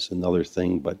another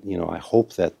thing. But, I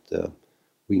hope that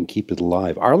we can keep it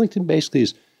alive. Arlington basically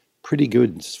is pretty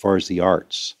good as far as the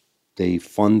arts. They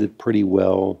fund it pretty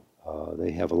well.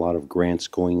 They have a lot of grants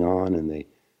going on, and they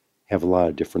have a lot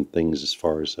of different things as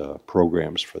far as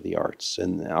programs for the arts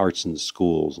and arts in the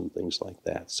schools and things like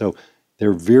that. So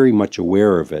they're very much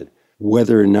aware of it.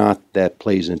 Whether or not that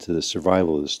plays into the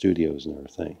survival of the studio is another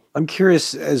thing. I'm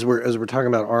curious, as we're talking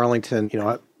about Arlington,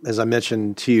 as I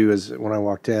mentioned to you when I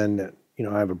walked in,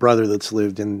 I have a brother that's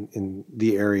lived in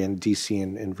the area in D.C.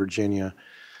 and in Virginia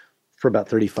for about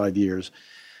 35 years.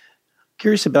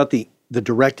 Curious about the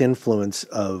direct influence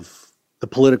of the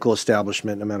political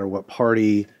establishment, no matter what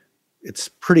party. It's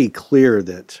pretty clear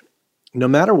that no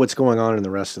matter what's going on in the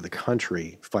rest of the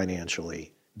country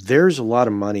financially, there's a lot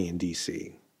of money in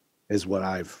D.C., is what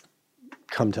I've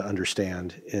come to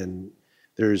understand. And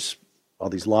there's all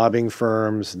these lobbying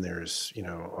firms, and there's,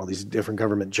 all these different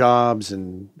government jobs,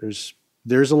 and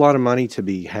there's a lot of money to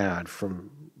be had from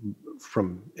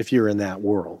if you're in that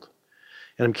world.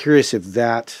 And I'm curious if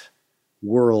that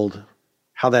world,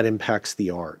 how that impacts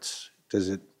the arts. Does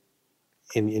it,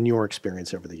 in your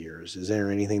experience over the years, is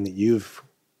there anything that you've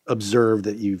observed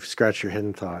that you've scratched your head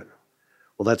and thought,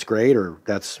 well, that's great, or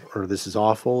this is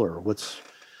awful, or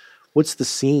what's the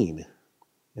scene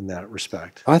in that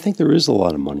respect? I think there is a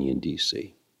lot of money in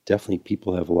D.C. Definitely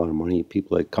people have a lot of money.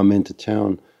 People that come into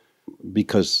town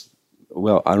because,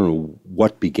 well, I don't know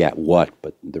what begat what,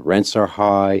 but the rents are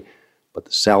high, but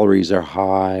the salaries are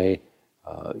high.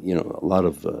 A lot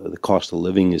of the cost of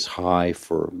living is high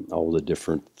for all the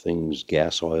different things,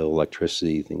 gas, oil,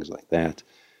 electricity, things like that.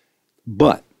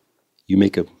 But you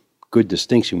make a good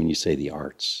distinction when you say the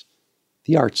arts.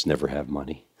 The arts never have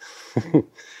money.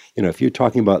 If you're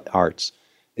talking about arts,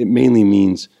 it mainly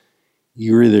means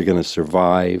you're either going to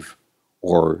survive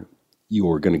or you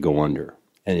are going to go under.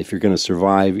 And if you're going to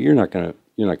survive, you're not going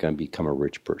to become a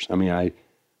rich person. I mean,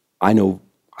 I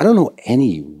don't know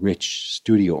any rich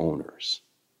studio owners.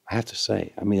 I have to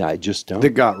say. I mean, I just don't. That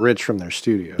got rich from their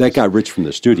studios.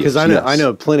 Because I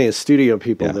know plenty of studio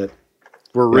people that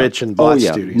were rich and bought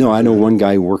studios. No, I know one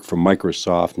guy who worked for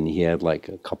Microsoft, and he had like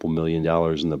a couple $1 million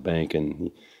in the bank, and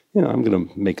I'm going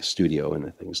to make a studio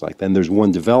and things like that. And there's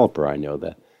one developer I know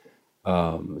that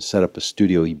set up a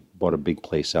studio. He bought a big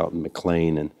place out in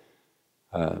McLean, and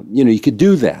you could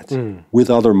do that with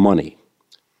other money,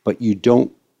 but you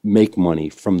don't make money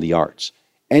from the arts.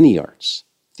 Any arts,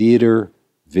 theater,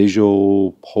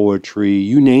 visual, poetry,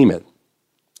 you name it.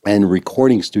 And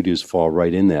recording studios fall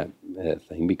right in that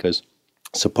thing because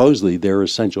supposedly they're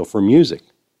essential for music,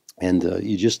 and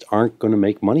you just aren't going to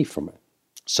make money from it.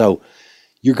 So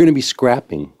you're going to be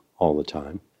scrapping all the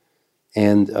time,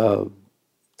 and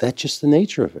that's just the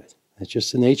nature of it.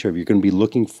 You're going to be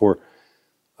looking for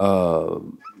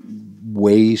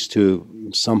ways to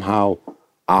somehow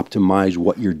optimize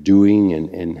what you're doing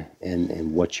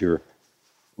and what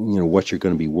what you're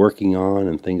going to be working on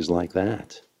and things like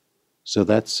that. So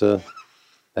that's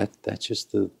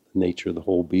just the nature of the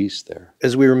whole beast there.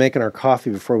 As we were making our coffee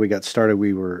before we got started,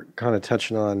 we were kind of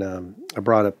touching on, I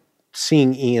brought up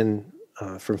seeing Ian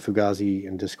from Fugazi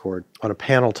and Discord on a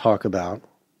panel talk about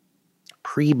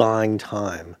pre-buying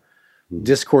time.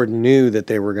 Discord knew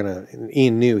that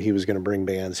Ian knew he was going to bring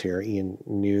bands here. Ian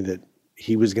knew that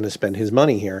he was going to spend his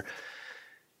money here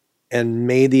and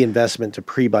made the investment to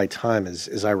pre-buy time,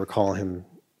 as I recall him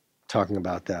talking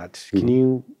about that. Can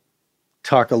you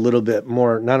talk a little bit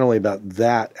more, not only about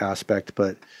that aspect,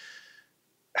 but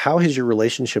how has your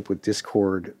relationship with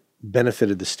Discord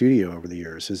benefited the studio over the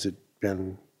years? Has it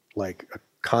been like a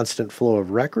constant flow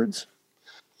of records?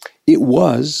 It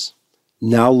was.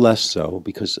 Now less so,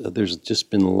 because there's just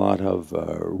been a lot of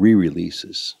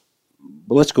re-releases.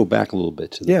 But let's go back a little bit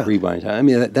to the pre-buying time. I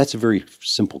mean, that's a very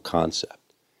simple concept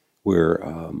where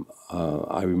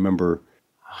I remember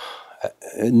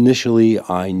initially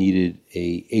I needed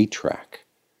a 8-track,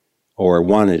 or I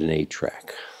wanted an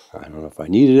 8-track. I don't know if I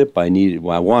needed it, but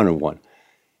I wanted one.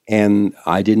 And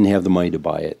I didn't have the money to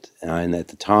buy it. And at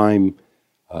the time,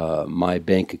 my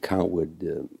bank account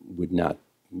would not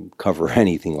cover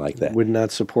anything like that. Would not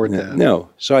support that. No.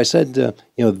 So I said,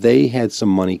 they had some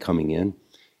money coming in.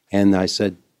 And I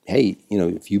said, hey,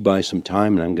 if you buy some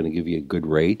time and I'm going to give you a good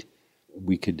rate,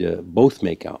 we could both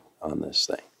make out on this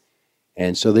thing.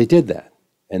 And so they did that.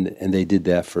 And they did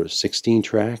that for a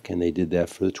 16-track, and they did that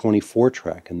for the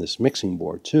 24-track and this mixing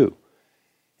board too.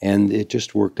 And it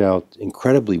just worked out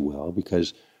incredibly well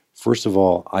because, first of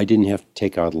all, I didn't have to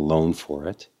take out a loan for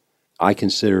it. I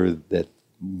consider that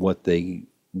what they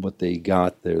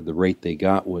got, the rate they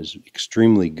got was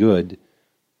extremely good,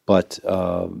 but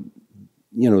there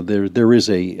is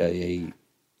an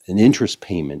interest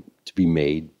payment to be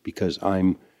made because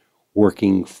I'm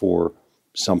working for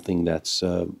something that's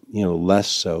less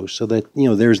so that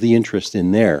there's the interest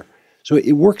in there. So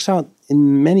it works out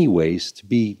in many ways to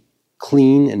be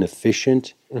clean and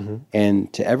efficient,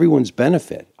 and to everyone's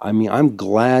benefit. I mean, I'm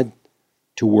glad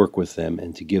to work with them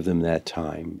and to give them that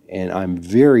time. And I'm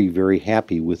very, very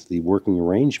happy with the working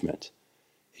arrangement.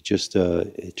 It just,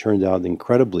 it turned out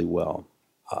incredibly well.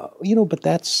 But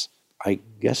I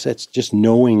guess that's just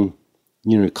knowing,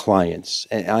 clients.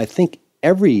 And I think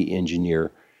every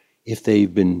engineer, if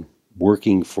they've been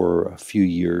working for a few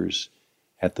years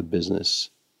at the business,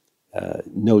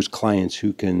 knows clients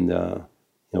who can,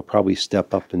 probably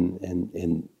step up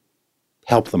and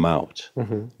help them out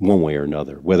one way or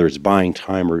another, whether it's buying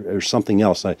time or something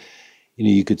else.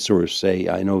 You could sort of say,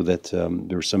 I know that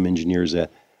there are some engineers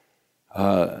that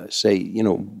say,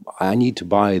 I need to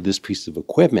buy this piece of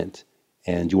equipment,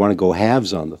 and you want to go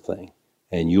halves on the thing,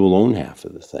 and you'll own half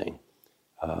of the thing.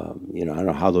 I don't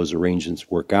know how those arrangements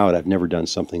work out. I've never done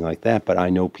something like that, but I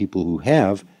know people who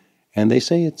have, and they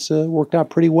say it's worked out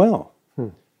pretty well.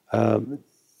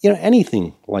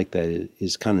 Anything like that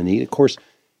is kind of neat. Of course,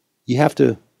 you have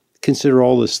to consider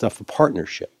all this stuff a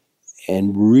partnership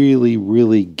and really,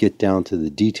 really get down to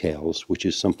the details, which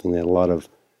is something that a lot of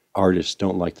artists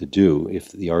don't like to do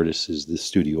if the artist is the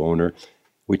studio owner,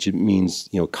 which it means,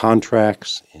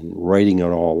 contracts and writing it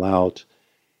all out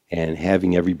and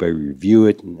having everybody review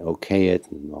it and okay it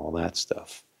and all that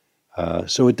stuff.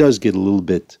 So it does get a little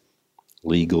bit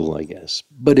legal, I guess.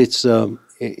 But it's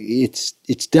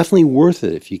definitely worth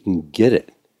it if you can get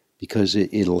it, because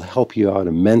it'll help you out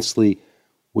immensely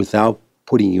without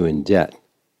putting you in debt.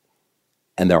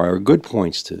 And there are good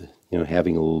points to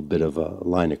having a little bit of a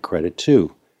line of credit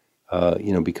too,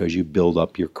 because you build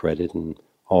up your credit and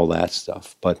all that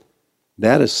stuff. But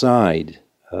that aside,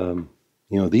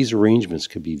 these arrangements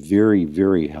could be very,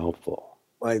 very helpful.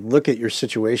 I look at your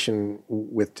situation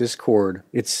with Discord.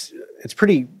 It's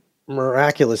pretty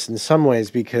miraculous in some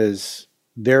ways because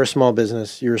they're a small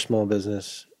business, you're a small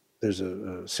business. There's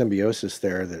a symbiosis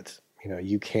there that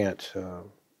you can't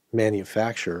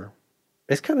manufacture.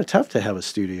 It's kind of tough to have a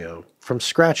studio from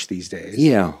scratch these days.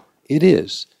 Yeah, it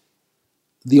is.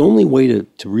 The only way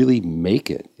to really make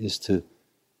it is to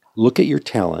look at your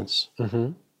talents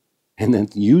and then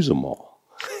use them all.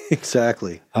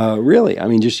 Exactly. Really, I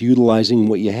mean, just utilizing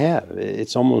what you have.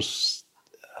 It's almost,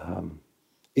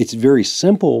 it's very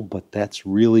simple, but that's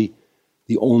really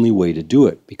the only way to do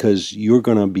it, because you're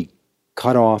going to be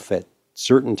cut off at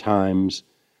certain times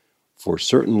for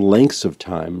certain lengths of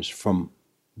times from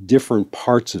different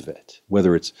parts of it,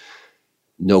 whether it's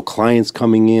no clients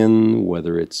coming in,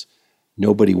 whether it's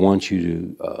nobody wants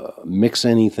you to mix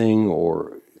anything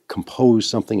or compose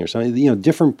something or something.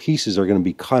 Different pieces are going to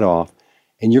be cut off,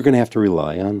 and you're going to have to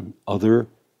rely on other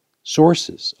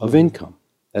sources of income.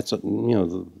 That's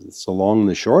it's the long and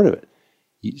the short of it.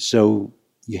 So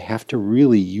you have to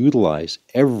really utilize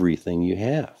everything you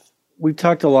have. We've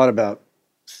talked a lot about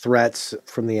threats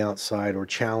from the outside or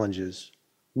challenges.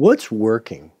 What's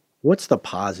working? What's the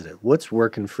positive? What's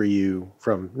working for you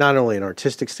from not only an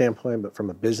artistic standpoint, but from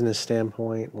a business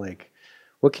standpoint? Like,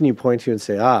 what can you point to and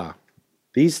say,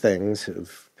 these things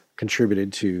have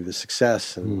contributed to the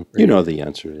success? And You know the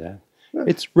answer to that. Yeah.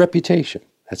 It's reputation.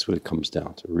 That's what it comes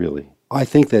down to, really. I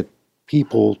think that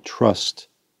people trust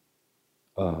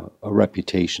a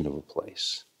reputation of a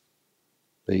place.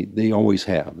 They always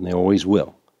have, and they always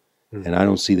will. And I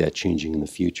don't see that changing in the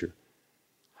future.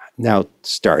 Now,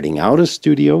 starting out a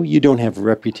studio, you don't have a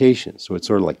reputation. So it's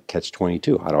sort of like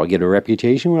catch-22. How do I get a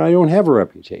reputation when I don't have a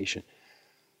reputation?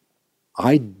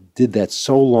 I did that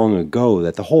so long ago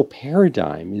that the whole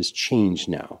paradigm is changed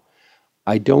now.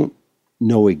 I don't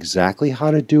know exactly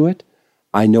how to do it.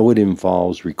 I know it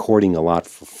involves recording a lot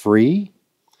for free.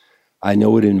 I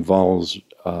know it involves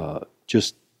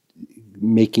just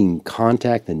making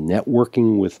contact and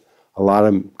networking with a lot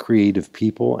of creative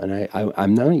people. And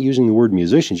I'm not using the word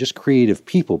musician, just creative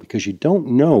people, because you don't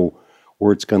know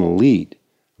where it's going to lead.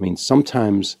 I mean,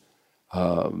 sometimes,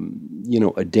 a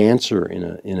dancer in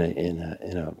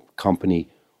a company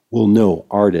will know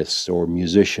artists or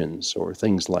musicians or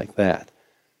things like that.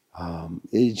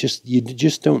 You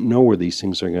just don't know where these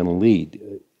things are going to lead.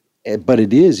 But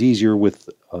it is easier with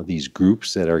these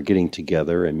groups that are getting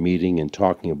together and meeting and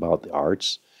talking about the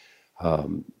arts.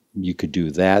 You could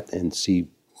do that and see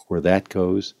where that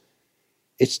goes.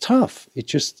 It's tough. It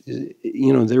just,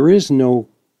 there is no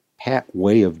pat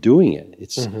way of doing it.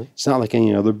 It's not like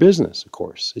any other business, of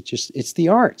course. It's the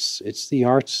arts. It's the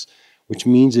arts, which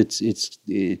means it's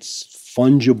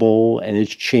fungible and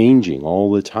it's changing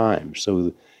all the time.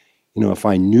 So, if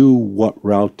I knew what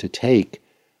route to take,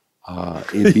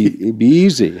 it'd be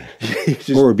easy,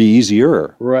 or it'd be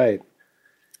easier. Right.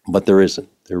 But there isn't.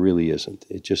 There really isn't.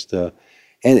 It just,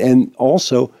 and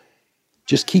also,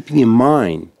 just keeping in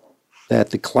mind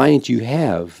that the client you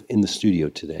have in the studio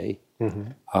today,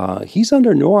 he's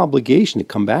under no obligation to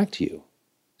come back to you.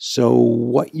 So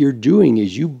what you're doing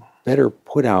is you better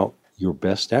put out your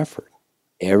best effort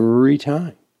every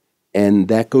time. And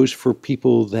that goes for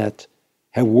people that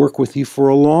have worked with you for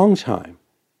a long time.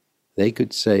 They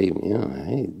could say,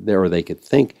 or they could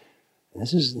think,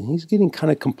 he's getting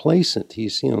kind of complacent.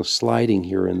 He's, sliding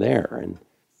here and there. And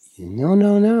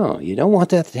no, you don't want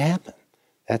that to happen.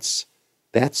 That's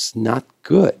not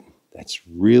good. That's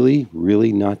really,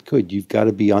 really not good. You've got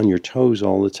to be on your toes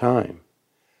all the time,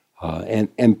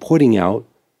 and putting out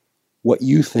what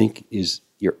you think is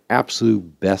your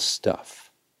absolute best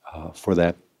stuff for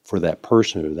that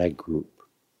person or that group.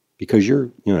 Because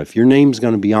if your name's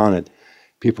going to be on it,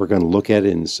 people are going to look at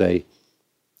it and say,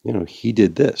 he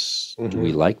did this. Do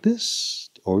we like this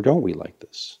or don't we like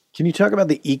this? Can you talk about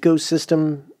the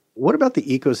ecosystem? What about the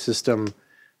ecosystem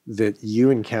that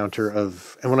you encounter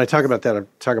and when I talk about that, I'm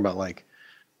talking about like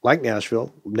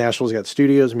Nashville. Nashville's got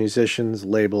studios, musicians,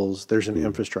 labels. There's an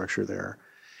infrastructure there.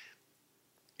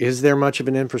 Is there much of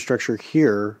an infrastructure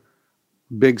here,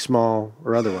 big, small,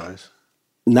 or otherwise?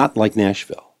 Not like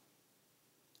Nashville.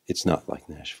 It's not like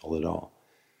Nashville at all.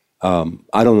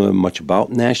 I don't know much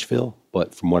about Nashville,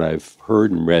 but from what I've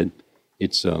heard and read,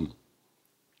 it's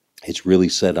really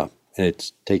set up, and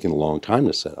it's taken a long time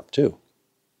to set up too.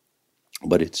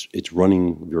 But it's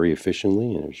running very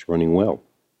efficiently, and it's running well.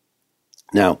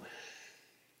 Now,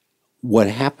 what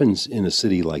happens in a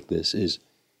city like this is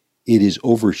it is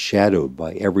overshadowed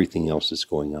by everything else that's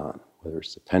going on, whether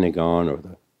it's the Pentagon or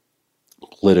the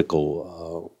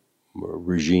political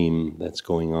regime that's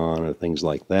going on or things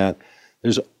like that.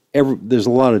 There's a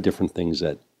lot of different things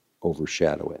that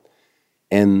overshadow it.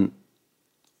 And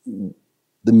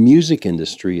the music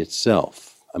industry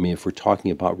itself, I mean, if we're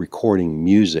talking about recording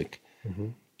music,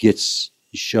 gets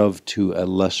shoved to a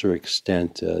lesser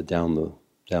extent down the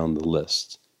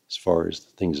list as far as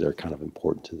the things that are kind of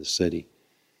important to the city.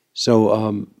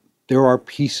 So there are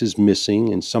pieces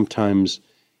missing, and sometimes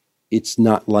it's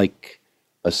not like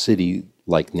a city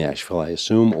like Nashville, I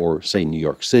assume, or say New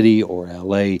York City or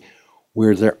LA,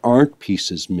 where there aren't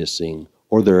pieces missing,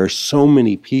 or there are so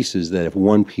many pieces that if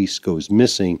one piece goes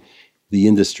missing, the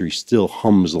industry still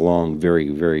hums along very,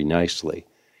 very nicely.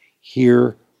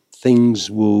 Here,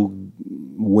 things will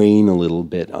wane a little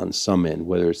bit on some end,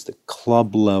 whether it's the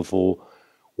club level,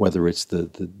 whether it's the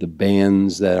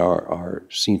bands that are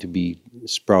seem to be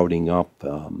sprouting up,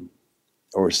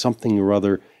 or something or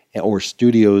other, or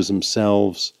studios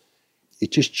themselves.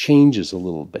 It just changes a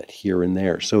little bit here and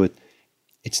there. So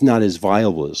it's not as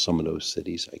viable as some of those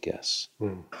cities, I guess.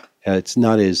 It's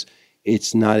not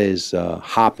as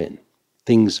hopping.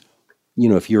 Things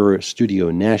if you're a studio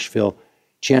in Nashville,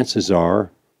 chances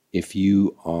are, if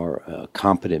you are a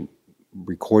competent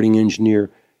recording engineer,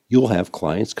 you'll have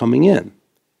clients coming in.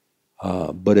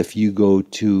 But if you go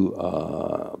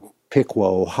to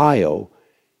Piqua, Ohio,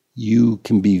 you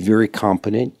can be very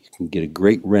competent. You can get a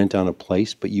great rent on a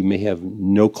place, but you may have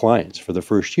no clients for the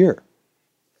first year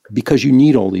because you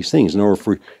need all these things. In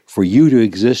order for you to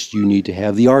exist, you need to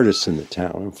have the artists in the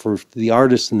town. And for the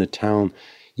artists in the town,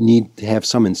 you need to have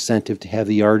some incentive to have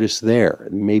the artists there.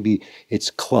 Maybe it's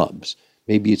clubs.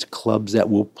 Maybe it's clubs that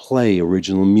will play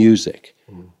original music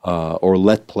or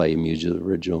let play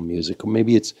original music. Or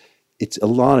maybe it's a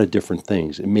lot of different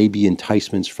things. It may be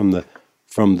enticements from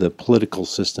the political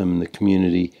system and the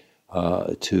community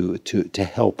to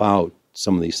help out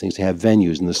some of these things, to have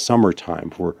venues in the summertime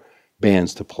for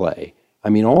bands to play. I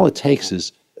mean, all it takes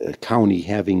is a county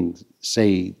having,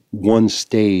 say, one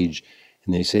stage,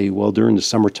 and they say, well, during the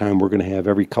summertime, we're going to have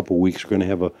every couple of weeks, we're going to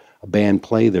have a band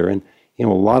play there. And, a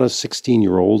lot of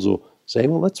 16-year-olds will say,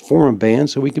 well, let's form a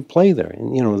band so we can play there.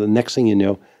 And, the next thing you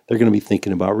know, they're going to be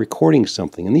thinking about recording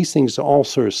something. And these things all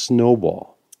sort of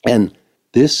snowball. And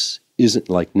this isn't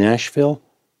like Nashville,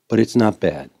 but it's not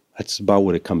bad. That's about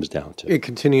what it comes down to. It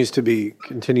continues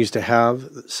to have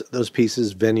those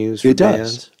pieces, venues for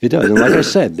bands. It does. And like I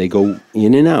said, they go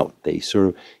in and out. They sort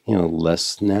of,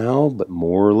 less now, but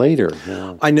more later.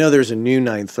 I know there's a new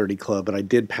 930 Club, but I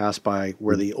did pass by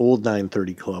where the old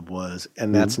 930 Club was,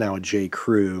 and that's now a J.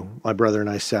 Crew. My brother and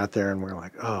I sat there and we were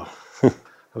like, oh, I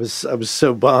was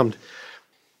so bummed.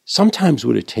 Sometimes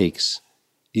what it takes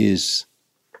is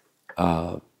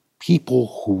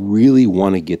people who really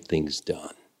want to get things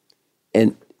done.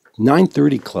 And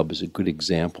 930 Club is a good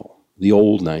example, the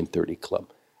old 930 Club.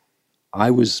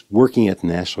 I was working at the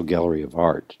National Gallery of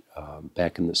Art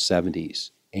back in the 70s,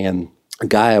 and a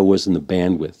guy I was in the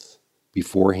band with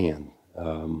beforehand,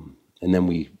 and then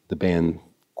the band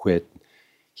quit,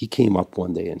 he came up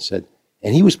one day and said,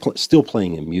 and he was still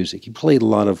playing in music. He played a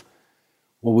lot of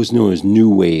what was known as New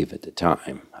Wave at the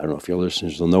time. I don't know if your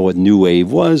listeners will know what New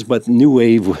Wave was, but New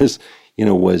Wave was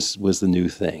the new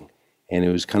thing. And it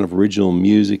was kind of original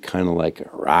music, kind of like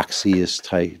Roxy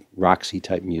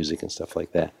type music and stuff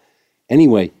like that.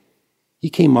 Anyway, he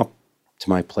came up to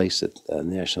my place at the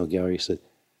National Gallery. He said,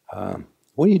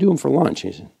 what are you doing for lunch?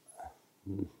 He said,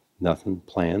 nothing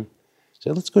planned. I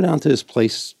said, let's go down to this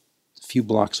place a few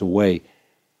blocks away.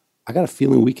 I got a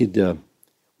feeling we can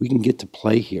get to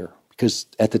play here. Because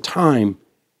at the time,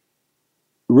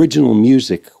 original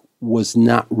music was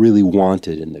not really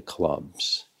wanted in the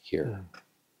clubs here.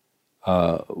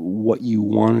 What you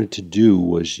wanted to do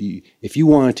was, if you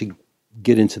wanted to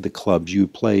get into the clubs, you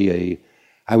would play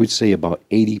I would say about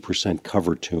 80%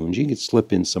 cover tunes. You could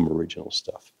slip in some original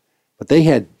stuff. But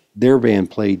their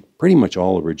band played pretty much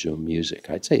all original music.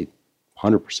 I'd say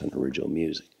 100% original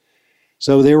music.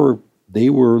 So they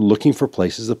were looking for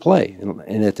places to play.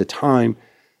 And at the time,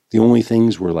 the only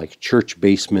things were like church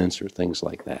basements or things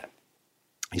like that.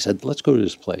 He said, let's go to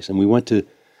this place. And we went to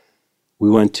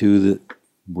where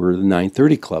the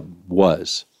 930 Club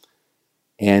was.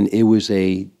 And it was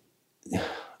a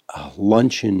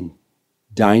luncheon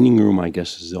dining room, I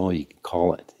guess is all you could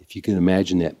call it. If you can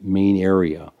imagine that main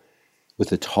area with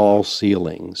the tall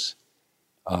ceilings,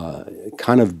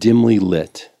 kind of dimly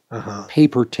lit,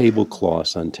 paper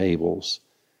tablecloths on tables,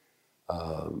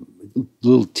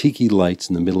 little tiki lights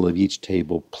in the middle of each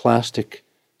table, plastic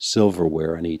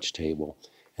silverware on each table.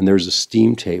 And there's a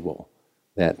steam table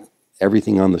that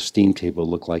everything on the steam table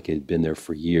looked like it had been there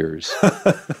for years.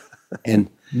 And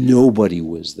nobody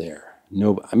was there.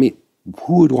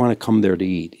 Who would want to come there to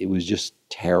eat? It was just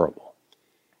terrible.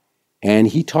 And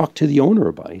he talked to the owner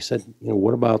about it. He said,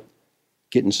 what about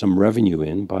getting some revenue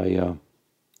in by,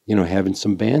 having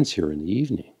some bands here in the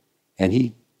evening? And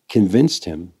he convinced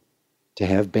him to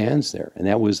have bands there. And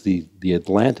that was the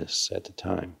Atlantis at the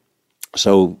time.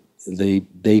 So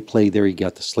they played there. He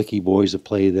got the Slicky Boys to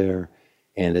play there.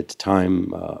 And at the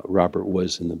time, Robert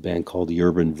was in the band called the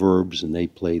Urban Verbs, and they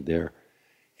played there.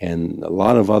 And a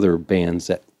lot of other bands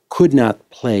that could not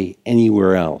play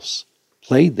anywhere else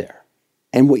played there.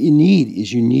 And what you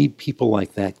need people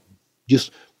like that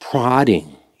just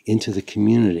prodding into the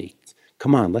community.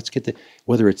 Come on, let's get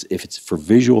if it's for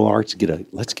visual arts,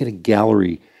 let's get a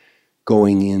gallery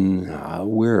going in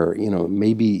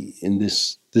maybe in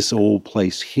this old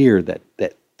place here that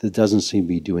doesn't seem to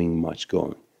be doing much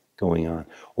going on.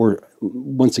 Or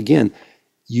once again,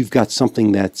 you've got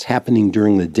something that's happening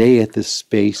during the day at this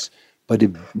space, but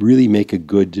it really make a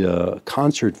good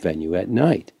concert venue at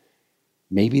night.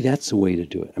 Maybe that's the way to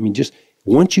do it. Just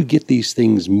once you get these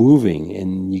things moving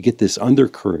and you get this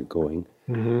undercurrent going,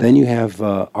 Then you have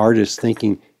artists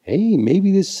thinking, hey,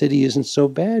 maybe this city isn't so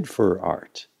bad for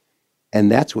art.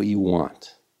 And that's what you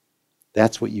want.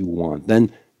 That's what you want.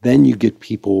 Then you get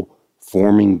people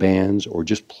forming bands or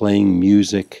just playing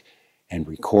music and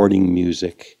recording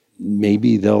music.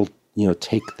 Maybe they'll,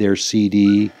 take their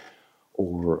CD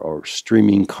or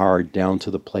streaming card down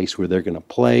to the place where they're going to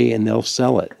play, and they'll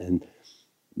sell it. And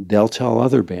they'll tell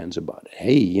other bands about it.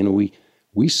 Hey,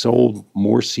 we sold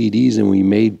more CDs than we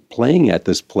made playing at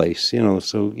this place,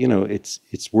 so,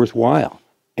 it's worthwhile.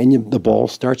 And the ball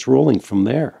starts rolling from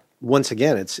there. Once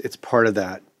again, it's part of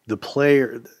that. The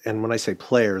player, and when I say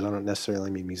players, I don't necessarily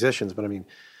mean musicians, but I mean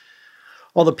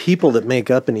all the people that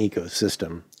make up an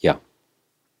ecosystem. Yeah.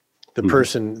 The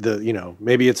person,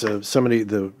 maybe it's somebody,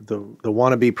 the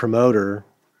wannabe promoter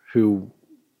who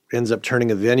ends up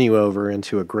turning a venue over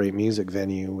into a great music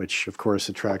venue, which of course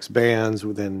attracts bands.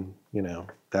 Then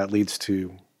that leads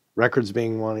to records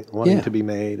being wanting to be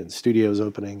made and studios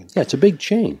opening. Yeah, it's a big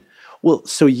chain. Well,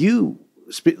 so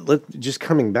just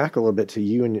coming back a little bit to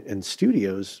you and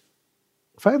studios,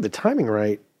 if I have the timing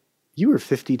right, you were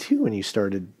 52 when you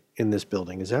started in this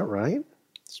building. Is that right?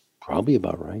 It's probably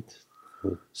about right.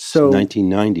 So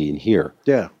 1990 in here.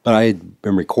 Yeah. But I had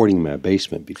been recording in my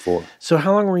basement before. So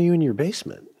how long were you in your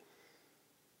basement?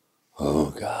 Oh,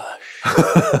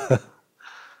 gosh.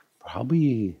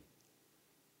 Probably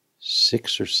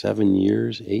 6 or 7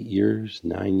 years, 8 years,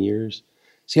 9 years.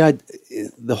 See, let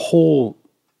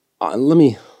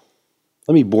me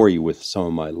bore you with some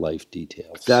of my life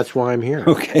details. That's why I'm here.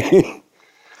 Okay.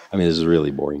 I mean, this is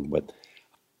really boring, but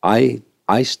I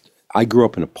grew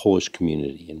up in a Polish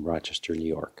community in Rochester, New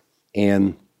York,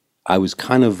 and I was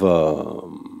kind of,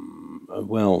 I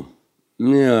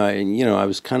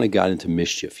was kind of got into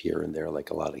mischief here and there like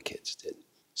a lot of kids did.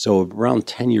 So around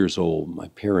 10 years old, my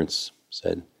parents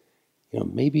said,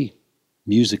 maybe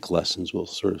music lessons will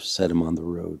sort of set him on the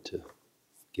road to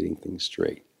getting things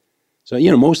straight. So,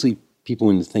 mostly people,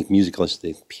 when you think music lessons,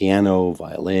 they think piano,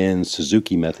 violin,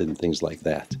 Suzuki method, and things like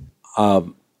that.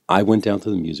 I went down to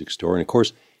the music store, and of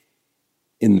course,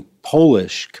 in the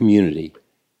Polish community,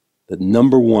 the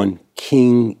number one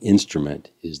king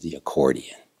instrument is the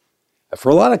accordion. For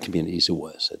a lot of communities, it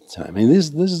was at the time. I mean,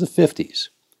 this is the 50s.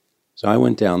 So I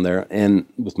went down there and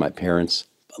with my parents.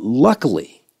 But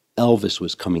luckily, Elvis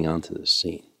was coming onto the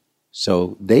scene.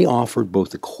 So they offered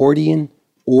both accordion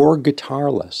or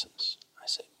guitar lessons. I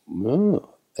said,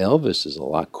 oh, Elvis is a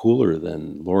lot cooler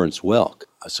than Lawrence Welk.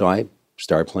 So I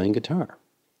started playing guitar.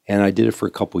 And I did it for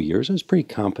a couple years. I was pretty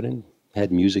competent,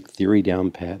 had music theory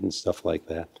down pat and stuff like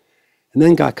that. And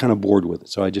then got kind of bored with it,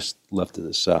 so I just left it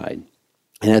aside.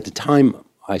 And at the time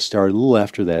I started, a little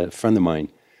after that, a friend of mine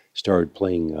started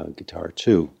playing guitar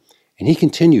too. And he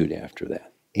continued after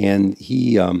that. And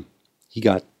he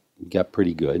got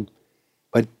pretty good.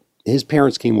 But his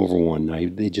parents came over one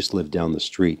night. They just lived down the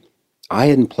street. I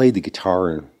hadn't played the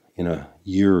guitar in a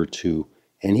year or two.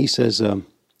 And he says,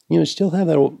 still have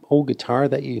that old guitar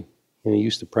that you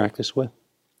used to practice with?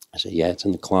 I said, yeah, it's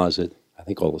in the closet. I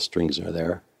think all the strings are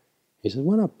there. He said,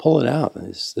 why not pull it out?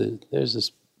 There's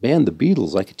this band, the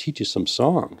Beatles. I could teach you some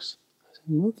songs. I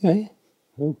said, okay.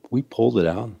 Well, we pulled it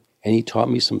out, and he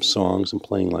taught me some songs and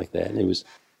playing like that. And it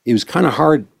was kind of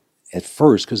hard at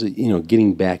first because,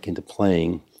 getting back into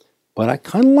playing, but I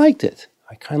kind of liked it.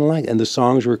 And the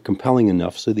songs were compelling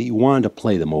enough so that you wanted to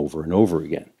play them over and over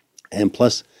again. And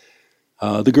plus,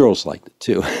 the girls liked it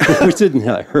too, which didn't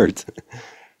hurt.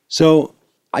 So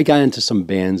I got into some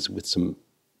bands with some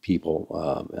people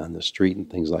on the street and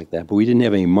things like that, but we didn't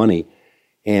have any money.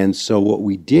 And so what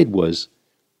we did was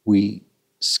we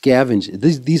scavenged.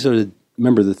 These are,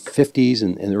 remember the 50s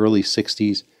and early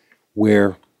 60s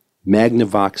where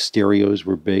Magnavox stereos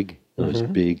were big. Those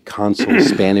big consoles,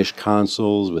 Spanish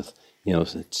consoles with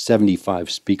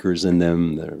 75 speakers in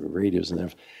them, the radios in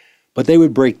there. But they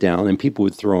would break down and people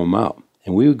would throw them out.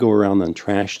 And we would go around on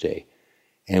trash day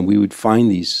and we would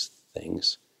find these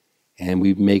things and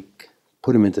we'd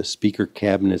put them into speaker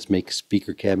cabinets, make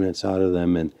speaker cabinets out of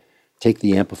them, and take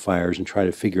the amplifiers and try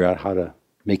to figure out how to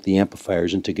make the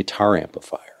amplifiers into guitar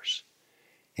amplifiers.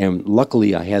 And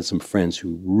luckily, I had some friends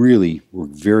who really were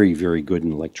very, very good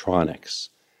in electronics.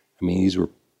 I mean, these were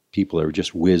people that were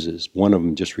just whizzes. One of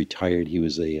them just retired. He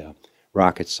was a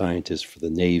rocket scientist for the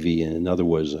Navy, and another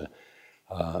was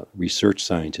a research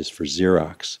scientist for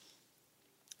Xerox.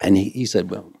 And he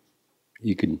said, well,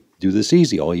 you can do this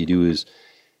easy. All you do is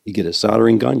you get a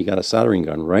soldering gun. You got a soldering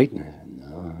gun, right?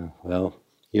 Well,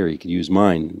 here, you could use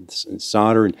mine. And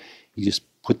solder, and you just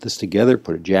put this together,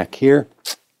 put a jack here,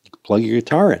 you can plug your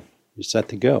guitar in. You're set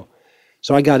to go.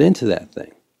 So I got into that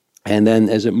thing. And then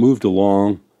as it moved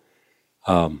along,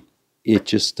 it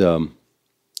just,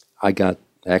 I got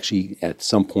actually at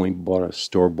some point bought a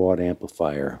store-bought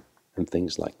amplifier and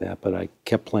things like that, but I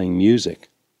kept playing music.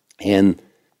 And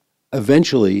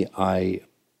eventually I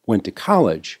went to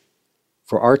college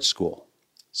for art school.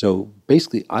 So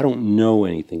basically, I don't know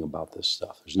anything about this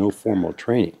stuff. There's no formal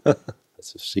training.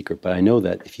 That's a secret. But I know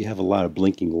that if you have a lot of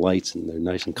blinking lights and they're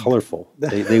nice and colorful,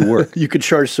 they work. You could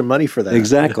charge some money for that.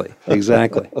 Exactly.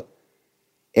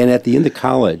 And at the end of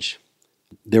college,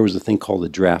 there was a thing called the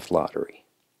draft lottery.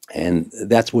 And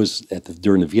that was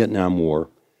during the Vietnam War.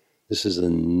 This is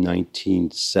in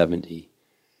 1970,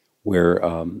 where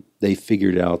they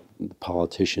figured out, the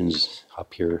politicians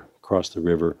up here across the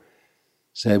river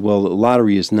said, well, the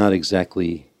lottery is not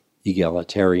exactly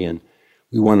egalitarian.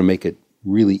 We want to make it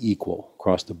really equal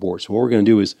across the board. So what we're going to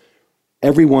do is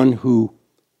everyone who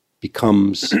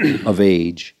becomes of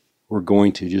age, we're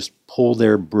going to just pull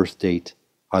their birth date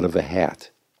out of a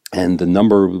hat. And the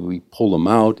number we pull them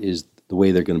out is the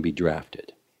way they're going to be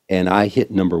drafted. And I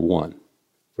hit number 1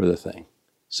 for the thing.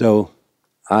 So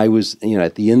I was,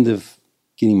 at the end of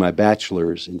getting my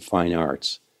bachelor's in fine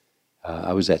arts,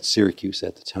 I was at Syracuse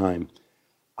at the time.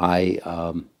 I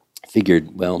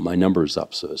figured, well, my number's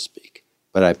up, so to speak.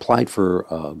 But I applied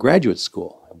for graduate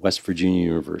school at West Virginia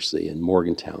University in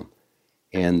Morgantown.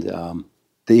 And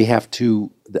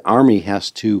the Army has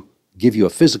to give you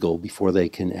a physical before they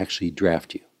can actually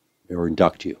draft you or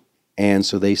induct you. And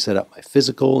so they set up my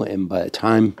physical, and by the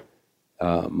time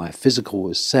my physical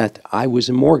was set, I was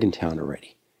in Morgantown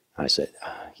already. I said,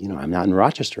 I'm not in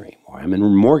Rochester anymore. I'm in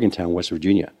Morgantown, West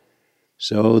Virginia.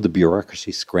 So the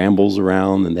bureaucracy scrambles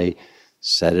around, and they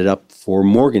set it up for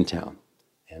Morgantown.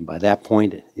 And by that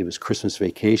point, it was Christmas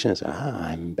vacation. I said,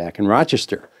 I'm back in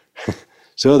Rochester.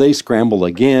 So they scrambled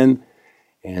again,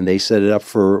 and they set it up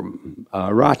for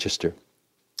Rochester.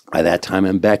 By that time,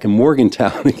 I'm back in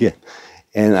Morgantown again.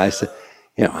 And I said,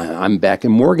 I'm back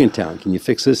in Morgantown. Can you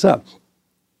fix this up?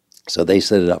 So they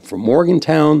set it up for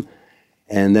Morgantown,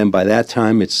 and then by that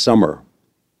time, it's summer.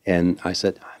 And I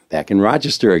said, I'm back in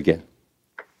Rochester again.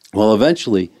 Well,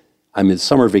 eventually,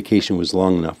 summer vacation was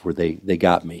long enough where they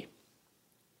got me.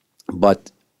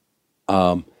 But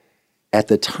at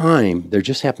the time, there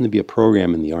just happened to be a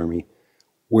program in the Army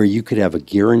where you could have a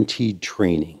guaranteed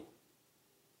training.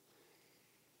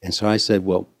 And so I said,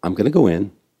 well, I'm going to go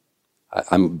in.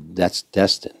 That's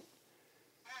destined.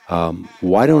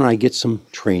 Why don't I get some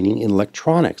training in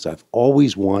electronics? I've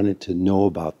always wanted to know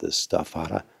about this stuff,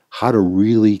 how to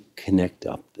really connect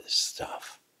up this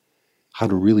stuff, how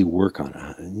to really work on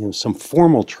it, some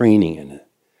formal training in it.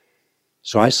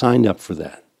 So I signed up for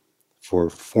that, for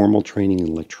formal training in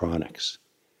electronics,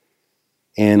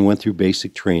 and went through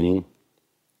basic training,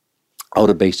 out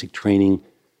of basic training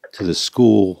to the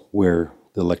school where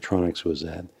the electronics was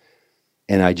at.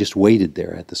 And I just waited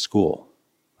there at the school.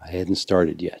 I hadn't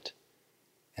started yet.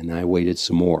 And I waited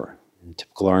some more. In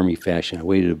typical Army fashion, I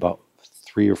waited about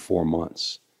 3 or 4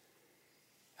 months.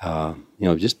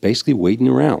 Just basically waiting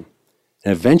around.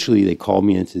 And eventually they called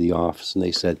me into the office and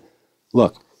they said,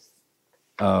 look,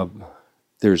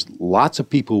 there's lots of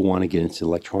people who want to get into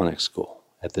electronics school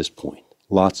at this point.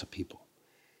 Lots of people.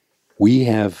 We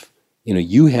have,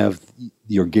 you have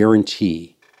your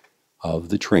guarantee of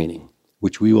the training,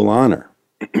 which we will honor.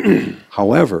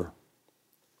 However,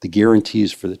 the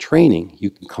guarantees for the training,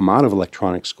 you can come out of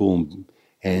electronics school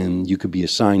and you could be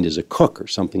assigned as a cook or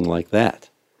something like that,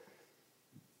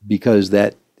 because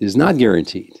that is not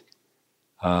guaranteed.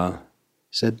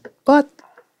 Said, but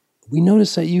we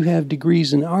notice that you have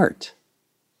degrees in art.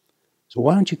 So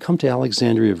why don't you come to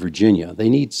Alexandria, Virginia? They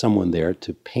need someone there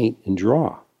to paint and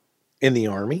draw. In the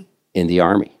Army? In the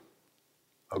Army.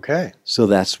 Okay. So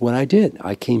that's what I did.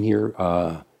 I came here.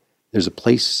 There's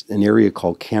an area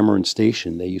called Cameron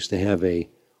Station. They used to have a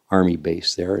Army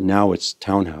base there. Now it's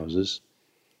townhouses.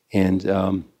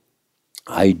 And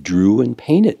I drew and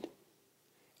painted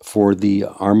for the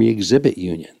Army Exhibit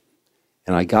Union.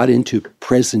 And I got into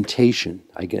presentation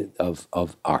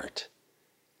of art,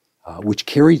 which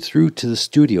carried through to the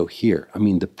studio here. I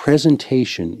mean, the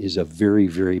presentation is a very,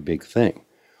 very big thing.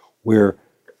 Where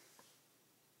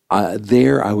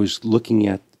there I was looking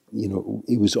at,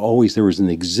 it was always, there was an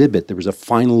exhibit, there was a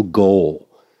final goal.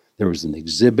 There was an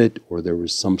exhibit, or there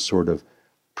was some sort of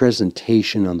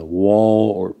presentation on the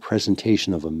wall, or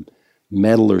presentation of a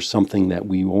medal or something that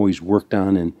we always worked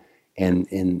on.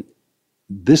 And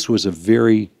this was a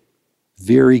very,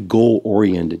 very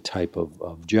goal-oriented type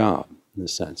of job, in a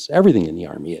sense. Everything in the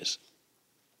Army is.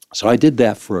 So I did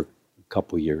that for a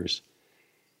couple years.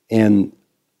 And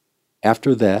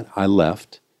after that, I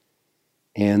left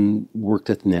and worked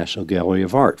at the National Gallery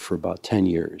of Art for about 10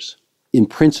 years in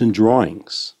prints and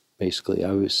drawings. basically.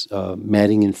 I was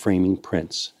matting and framing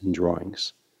prints and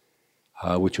drawings,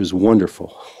 which was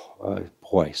wonderful.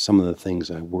 Boy, some of the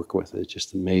things I work with are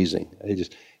just amazing.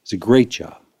 It's a great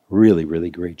job, really,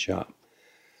 really great job.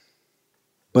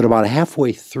 But about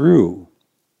halfway through,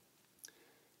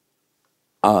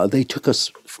 they took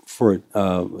us for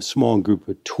a small group,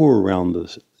 a tour around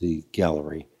the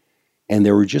gallery, and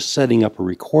they were just setting up a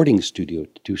recording studio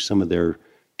to do some of their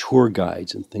tour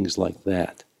guides and things like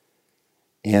that.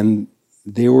 And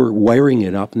they were wiring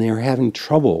it up, and they were having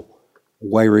trouble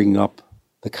wiring up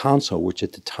the console, which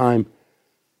at the time,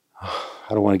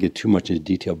 I don't want to get too much into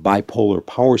detail, bipolar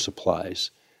power supplies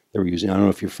they were using. I don't know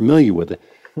if you're familiar with it,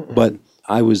 but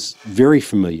I was very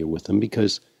familiar with them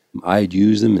because I'd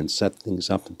use them and set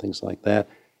things up and things like that.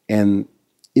 And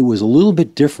it was a little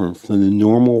bit different from the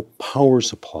normal power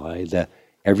supply that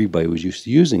everybody was used to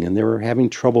using. And they were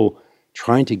having trouble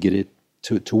trying to get it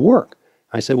to work.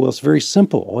 I said, well, it's very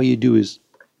simple. All you do is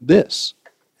this.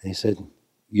 And he said,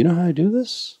 you know how to do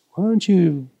this? Why don't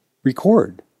you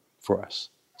record for us?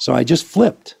 So I just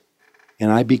flipped,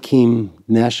 and I became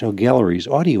National Gallery's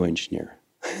audio engineer.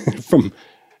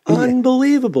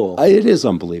 Unbelievable. It is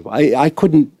unbelievable. I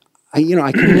could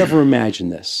never imagine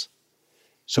this.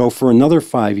 So for another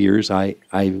 5 years, I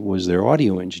was their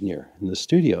audio engineer in the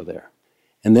studio there.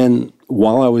 And then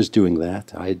while I was doing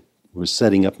that, I was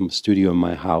setting up a studio in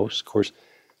my house, of course,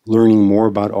 learning more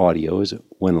about audio as it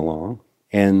went along,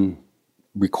 and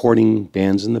recording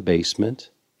bands in the basement.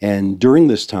 And during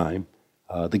this time,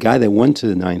 the guy that went to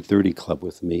the 930 Club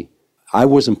with me, I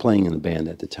wasn't playing in the band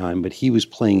at the time, but he was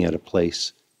playing at a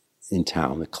place in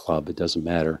town, a club, it doesn't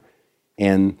matter.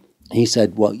 And he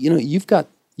said, well, you've got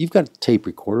tape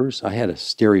recorders. I had a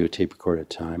stereo tape recorder at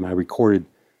the time. I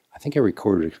think I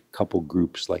recorded a couple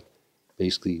groups, like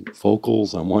basically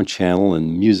vocals on one channel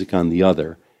and music on the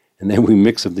other. And then we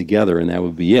mix them together and that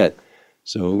would be it.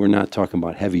 So we're not talking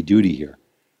about heavy duty here.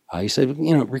 He said,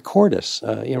 record us.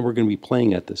 We're going to be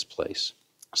playing at this place.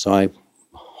 So I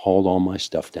hauled all my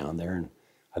stuff down there, and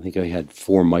I think I had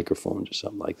 4 microphones or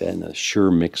something like that, and a Shure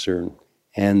mixer.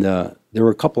 And there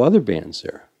were a couple other bands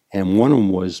there. And one of them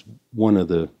was one of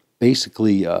the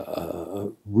basically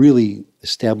really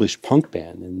established punk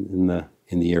band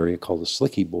in the area called the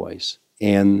Slicky Boys.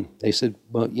 And they said,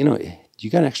 well, you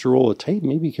got an extra roll of tape?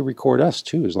 Maybe you can record us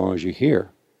too, as long as you're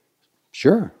here.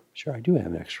 Sure, I do have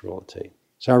an extra roll of tape.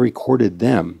 So I recorded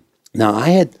them. Now,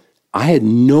 I had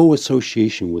no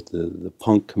association with the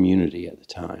punk community at the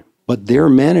time, but their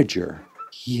manager,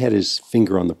 he had his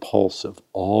finger on the pulse of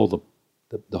all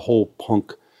the whole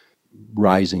punk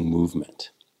rising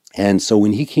movement. And so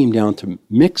when he came down to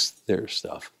mix their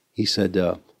stuff, he said,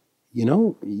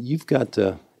 you've got,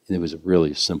 and it was a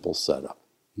really simple setup.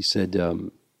 He said,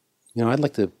 I'd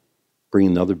like to bring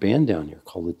another band down here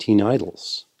called the Teen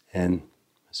Idols. And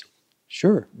I said,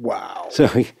 sure. Wow. So,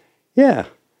 yeah.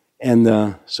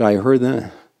 And so I heard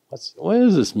that, what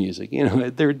is this music?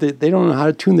 They don't know how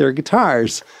to tune their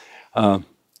guitars.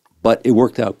 But it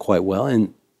worked out quite well.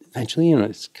 And eventually,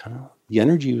 it's the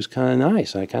energy was kind of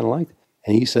nice. I kind of liked it.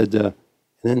 And he said, I've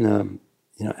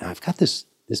got this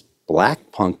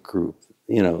black punk group,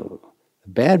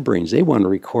 Bad Brains, they want to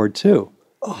record too.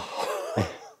 Oh.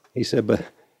 He said, but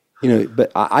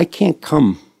I can't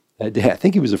come that day. I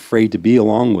think he was afraid to be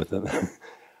along with them.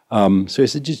 So he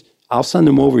said, I'll send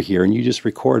them over here and you just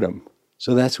record them.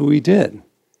 So that's what we did.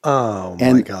 Oh,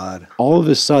 my God. All of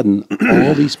a sudden,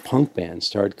 all these punk bands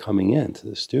started coming into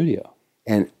the studio.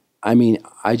 And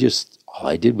all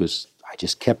I did was I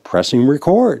just kept pressing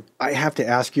record. I have to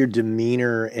ask your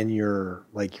demeanor and your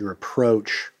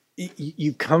approach.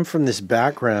 You come from this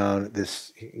background,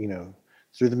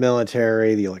 through the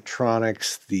military, the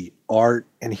electronics, the art,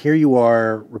 and here you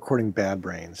are recording Bad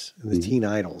Brains and the Teen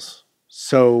Idols.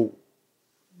 So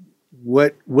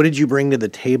what did you bring to the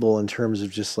table in terms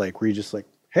of were you just like,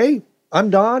 hey, I'm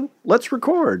Don, let's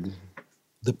record?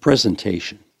 The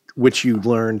presentation. Which you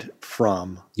learned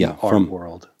from the art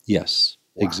world. Yes,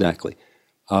 wow. Exactly.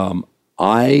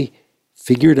 I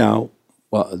figured out,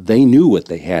 they knew what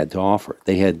they had to offer.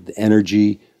 They had the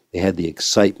energy, they had the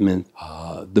excitement.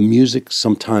 The music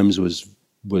sometimes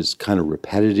was kind of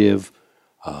repetitive.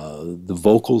 The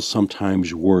vocals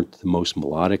sometimes weren't the most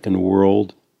melodic in the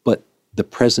world, but the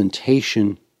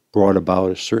presentation brought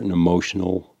about a certain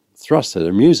emotional thrust to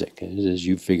their music, as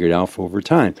you figured out over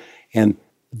time. And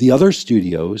the other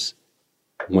studios,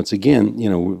 once again,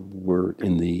 we're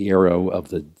in the era of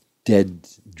the dead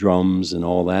drums and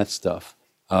all that stuff,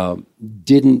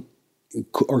 didn't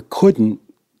or couldn't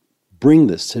bring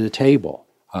this to the table.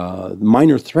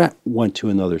 Minor Threat went to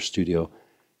another studio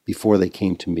before they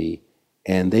came to me,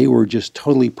 And they were just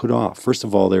totally put off. First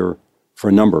of all, they were for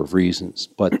a number of reasons,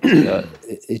 but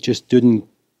it just didn't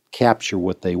capture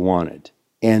what they wanted.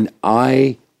 And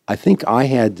I think I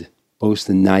had both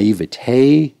the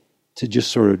naivete to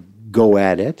just sort of go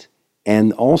at it,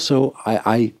 and also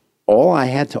all I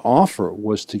had to offer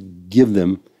was to give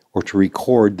them or to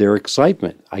record their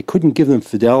excitement. I couldn't give them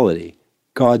fidelity.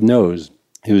 God knows,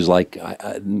 it was like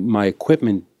my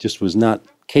equipment just was not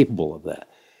capable of that.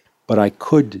 But I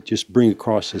could just bring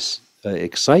across this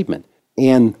excitement.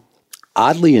 And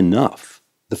oddly enough,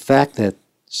 the fact that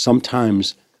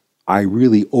sometimes I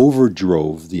really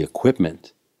overdrove the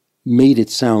equipment made it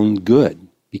sound good,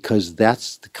 because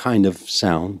that's the kind of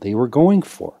sound they were going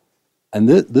for. And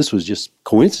this was just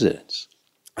coincidence.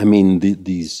 I mean,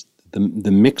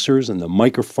 the mixers and the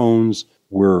microphones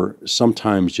were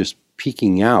sometimes just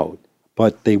peeking out,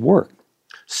 but they worked.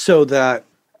 So that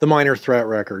the Minor Threat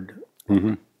record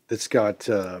that's got,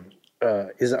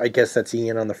 I guess that's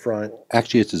Ian on the front.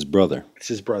 Actually, it's his brother. It's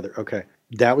his brother. Okay.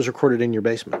 That was recorded in your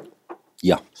basement.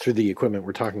 Yeah. Through the equipment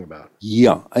we're talking about.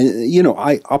 Yeah. I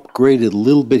upgraded a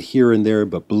little bit here and there,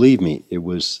 but believe me, there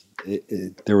was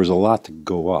a lot to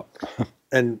go up.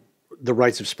 And the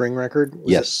Rites of Spring record?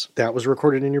 Yes. That was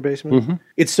recorded in your basement?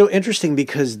 It's so interesting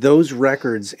because those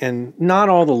records, and not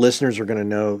all the listeners are going to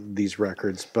know these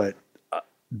records, but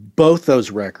both those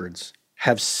records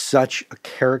have such a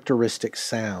characteristic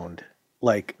sound.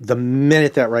 Like the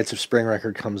minute that Rites of Spring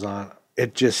record comes on,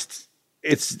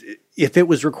 if it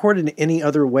was recorded in any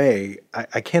other way,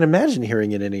 I can't imagine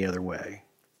hearing it any other way.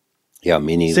 Yeah,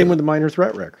 me neither. Same with the Minor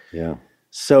Threat record. Yeah.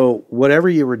 So whatever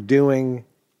you were doing,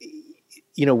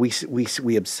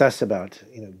 we obsess about,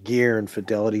 gear and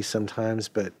fidelity sometimes,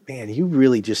 but man, you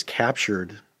really just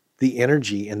captured the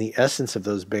energy and the essence of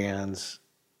those bands.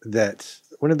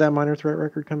 When did that Minor Threat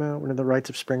record come out? When did the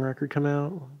Rites of Spring record come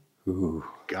out? Ooh,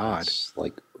 God. It's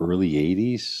like early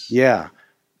 80s. Yeah.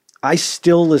 I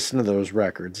still listen to those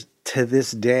records to this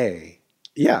day.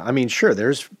 Yeah, I mean, sure,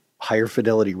 there's higher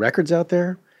fidelity records out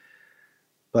there,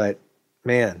 but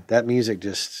man, that music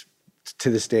just to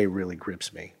this day really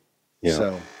grips me. Yeah.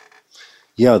 So,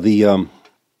 yeah,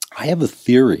 I have a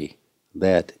theory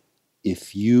that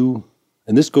if you,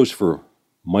 and this goes for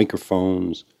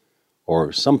microphones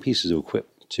or some pieces of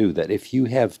equipment too, that if you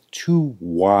have too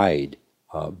wide,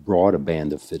 broad a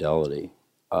band of fidelity,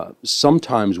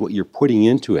 sometimes what you're putting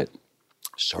into it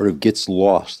sort of gets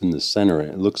lost in the center,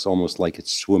 and it looks almost like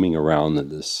it's swimming around in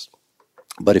this.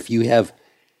 But if you have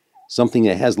something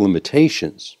that has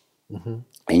limitations, and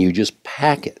you just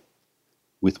pack it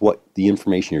with what the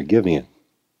information you're giving it,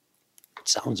 it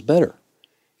sounds better.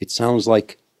 It sounds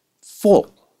like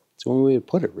full. It's the only way to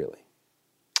put it, really.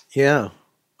 yeah,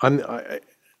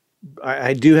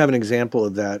 I do have an example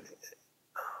of that,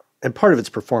 and part of it's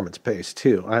performance based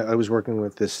too. I was working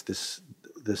with this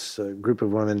group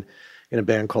of women in a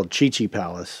band called Chi Chi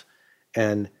Palace,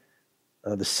 and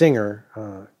the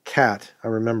singer, Kat, I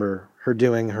remember her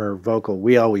doing her vocal.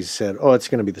 We always said, oh, it's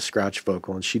going to be the scratch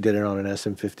vocal, and she did it on an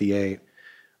SM58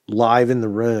 live in the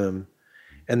room,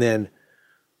 and then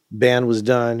band was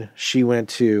done. She went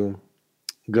to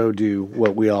go do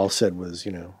what we all said was,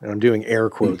 and I'm doing air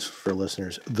quotes for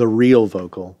listeners, the real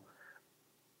vocal.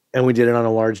 And we did it on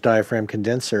a large diaphragm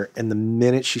condenser. And the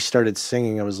minute she started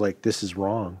singing, I was like, this is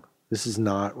wrong. This is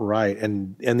not right.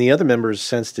 And the other members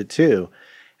sensed it too.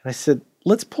 And I said,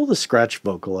 let's pull the scratch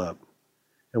vocal up.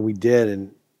 And we did.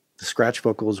 And the scratch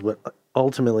vocal is what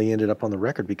ultimately ended up on the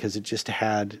record because it just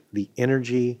had the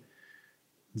energy,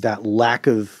 that lack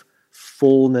of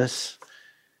fullness.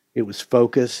 It was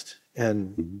focused.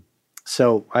 And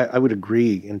so I would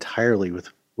agree entirely with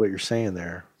what you're saying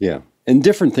there. Yeah. And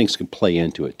different things could play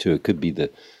into it too. It could be the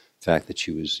fact that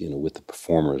she was, with the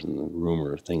performers in the room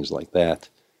or things like that.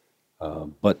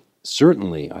 But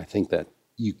certainly, I think that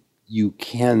you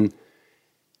can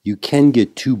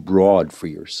get too broad for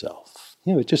yourself.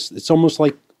 It's almost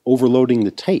like overloading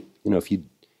the tape.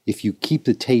 If you keep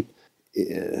the tape,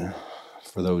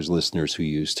 for those listeners who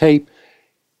use tape,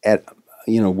 at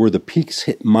where the peaks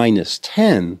hit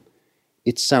 -10,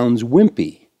 it sounds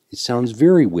wimpy. It sounds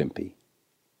very wimpy.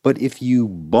 But if you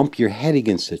bump your head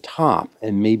against the top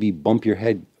and maybe bump your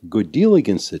head a good deal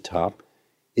against the top,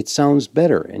 it sounds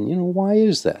better. And, why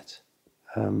is that?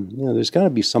 There's got to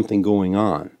be something going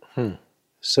on.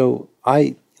 So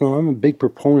I'm a big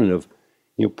proponent of,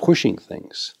 pushing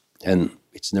things. And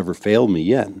it's never failed me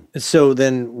yet. So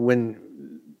then when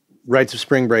Rites of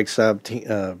Spring breaks up,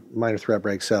 Minor Threat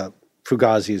breaks up,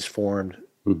 Fugazi is formed.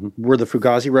 Were the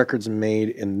Fugazi records made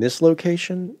in this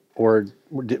location, or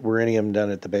were any of them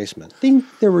done at the basement? I think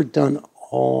they were done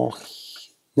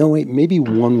maybe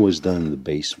one was done in the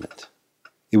basement.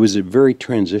 it was a very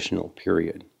transitional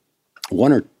period.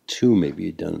 One or two maybe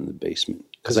had done in the basement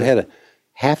because I had a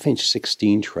half-inch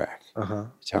 16 track at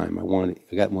the time.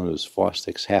 I got one of those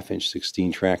Fostix half-inch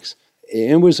 16 tracks.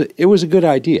 And it was a good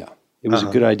idea. It was a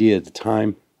good idea at the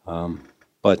time,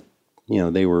 but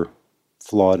they were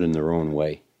flawed in their own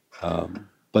way.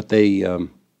 But they,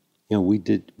 we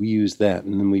used that,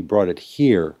 and then we brought it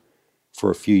here for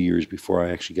a few years before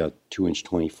I actually got 2-inch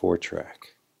 24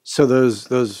 track. So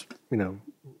those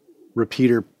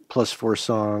repeater plus 4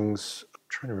 songs. I'm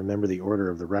trying to remember the order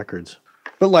of the records,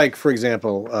 but like for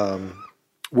example,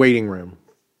 Waiting Room,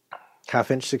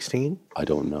 half-inch 16. I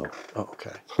don't know. Oh,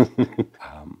 okay.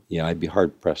 Yeah, I'd be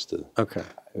hard pressed to. Okay.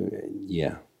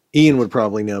 Yeah. Ian would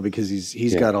probably know because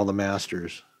he's got all the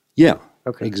masters. Yeah.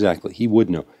 Okay. Exactly. He would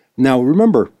know. Now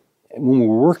remember, when we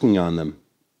were working on them,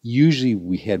 usually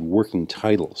we had working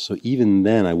titles. So even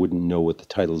then, I wouldn't know what the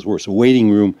titles were. So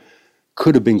Waiting Room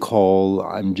could have been called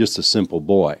 "I'm Just a Simple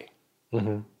Boy,"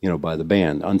 by the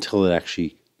band until it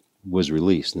actually was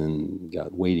released, and then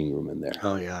got Waiting Room in there.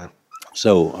 Oh yeah.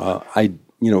 So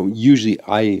usually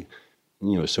I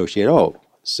associate,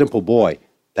 Simple Boy,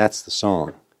 that's the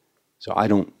song. So I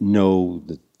don't know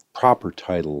the proper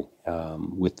title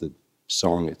with the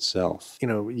song itself.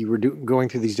 You were going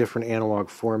through these different analog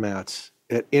formats.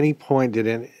 At any point,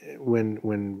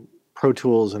 when Pro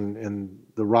Tools and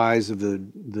the rise of the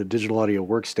digital audio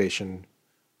workstation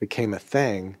became a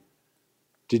thing,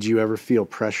 did you ever feel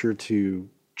pressure to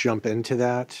jump into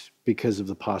that because of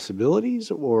the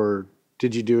possibilities, or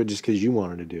did you do it just because you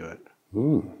wanted to do it?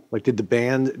 Like, did the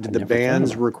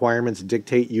band's requirements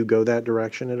dictate you go that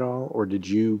direction at all, or did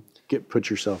you put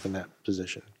yourself in that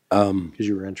position because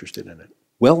you were interested in it?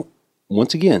 Well,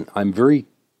 once again, I'm very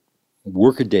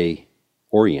workaday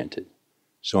oriented,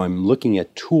 so I'm looking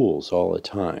at tools all the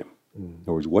time. In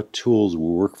other words, what tools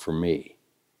will work for me?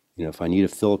 If I need a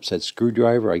Phillips head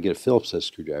screwdriver, I get a Phillips head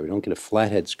screwdriver. I don't get a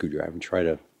flathead screwdriver and try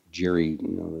to jerry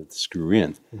the screw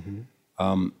in.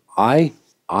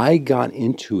 I got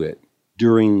into it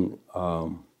during,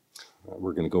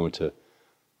 we're going to go into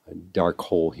a dark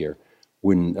hole here,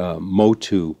 when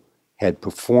Motu had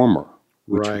Performer,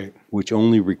 which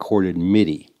only recorded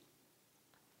MIDI.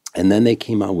 And then they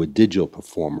came out with Digital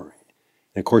Performer.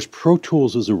 And of course, Pro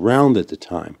Tools was around at the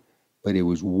time, but it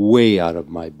was way out of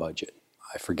my budget.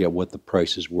 I forget what the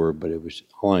prices were, but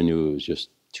all I knew it was just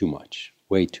too much,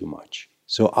 way too much.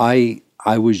 So I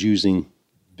was using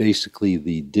basically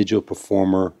the Digital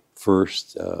Performer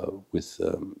first with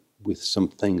some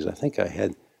things. I think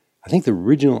the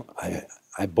original,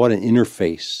 I bought an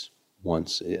interface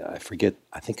once. I forget,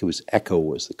 I think it was Echo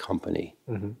was the company,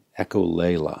 Echo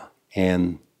Layla.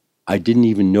 And I didn't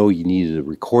even know you needed a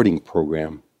recording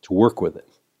program to work with it.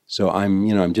 So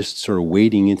I'm just sort of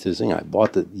wading into this thing. I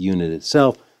bought the unit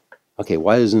itself. Okay,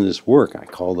 why doesn't this work? I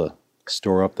called the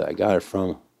store up that I got it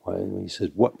from. He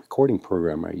said, "What recording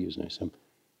program are you using?" I said,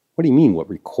 "What do you mean, what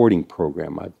recording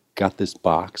program? I've got this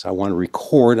box. I want to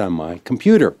record on my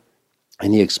computer."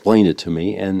 And he explained it to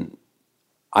me, and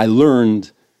I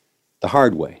learned the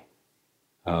hard way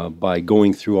by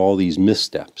going through all these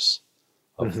missteps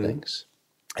of things.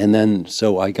 And then,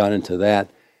 so I got into that.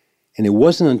 And it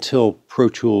wasn't until Pro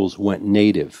Tools went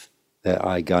native that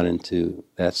I got into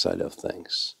that side of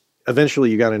things.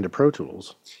 Eventually, you got into Pro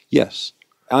Tools. Yes.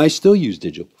 I still use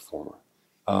Digital Performer.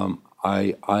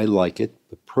 I like it.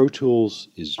 The Pro Tools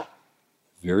is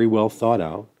very well thought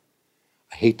out.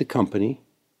 I hate the company.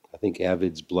 I think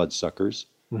Avid's bloodsuckers,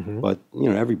 but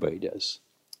everybody does.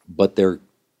 But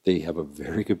they have a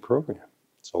very good program.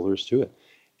 That's all there is to it.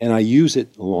 And I use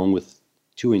it along with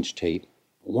 2-inch tape.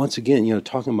 Once again,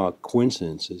 talking about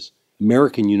coincidences,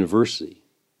 American University,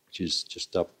 which is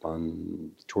just up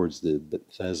on towards the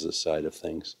Bethesda side of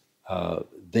things,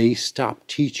 they stopped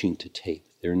teaching to tape.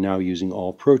 They're now using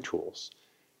all Pro Tools,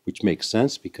 which makes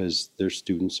sense because their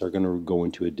students are going to go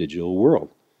into a digital world.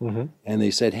 And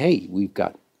they said, "Hey, we've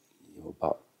got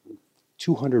about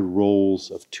 200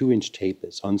 rolls of 2-inch tape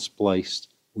that's unspliced.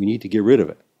 We need to get rid of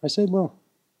it." I said, "Well,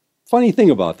 funny thing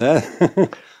about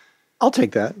that." I'll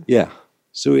take that. Yeah.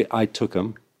 So I took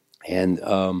them, and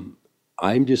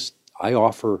I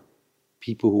offer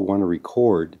people who want to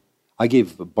record. I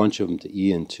gave a bunch of them to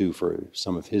Ian, too, for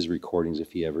some of his recordings,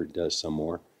 if he ever does some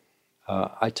more.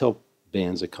 I tell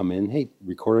bands that come in, "Hey,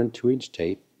 record on 2-inch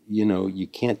tape. You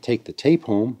can't take the tape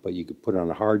home, but you could put it on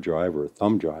a hard drive or a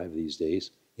thumb drive these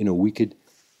days. We could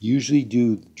usually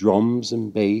do drums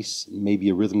and bass, and maybe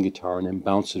a rhythm guitar, and then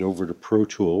bounce it over to Pro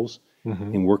Tools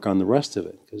and work on the rest of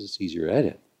it because it's easier to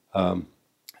edit."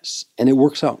 And it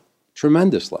works out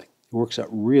tremendously. It works out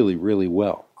really, really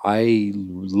well. I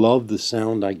love the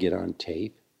sound I get on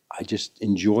tape. I just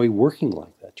enjoy working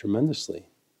like that tremendously.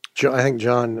 I think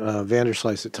John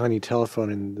Vanderslice at Tiny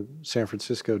Telephone in San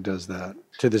Francisco does that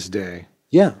to this day.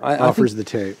 Yeah. Offers the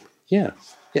tape. Yeah.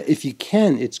 If you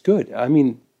can, it's good. I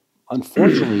mean,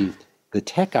 unfortunately, the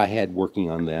tech I had working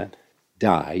on that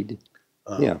died.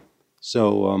 Yeah.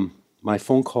 So my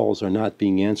phone calls are not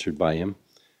being answered by him.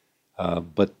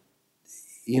 But,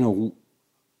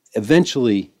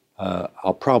 eventually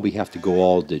I'll probably have to go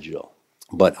all digital.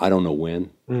 But I don't know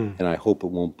when. And I hope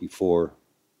it won't before,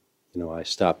 I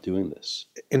stop doing this.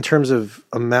 In terms of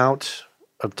amount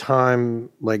of time,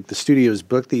 like the studios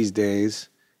book these days,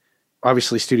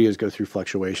 obviously studios go through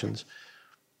fluctuations.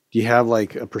 Do you have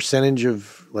like a percentage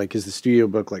of, like, is the studio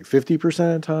book like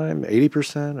 50% of the time,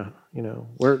 80%?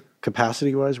 Where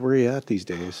capacity-wise, where are you at these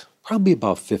days? Probably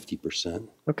about 50%.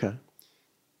 Okay.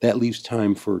 That leaves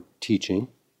time for teaching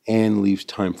and leaves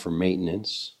time for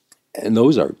maintenance. And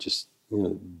those are just,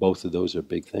 both of those are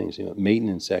big things.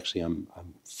 Maintenance, actually, I'm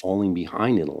falling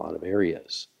behind in a lot of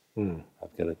areas.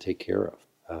 I've got to take care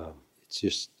of.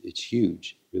 It's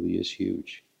huge. It really is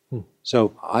huge.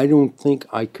 So I don't think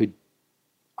I could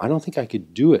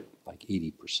do it like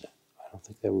 80%. I don't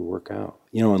think that would work out.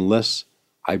 Unless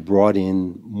I brought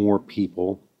in more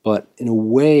people. But in a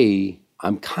way,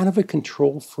 I'm kind of a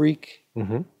control freak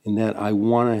in that I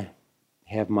want to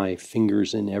have my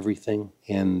fingers in everything.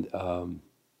 And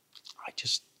I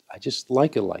just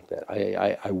like it like that.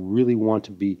 I really want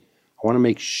to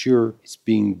make sure it's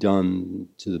being done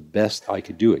to the best I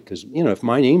could do it. Because, if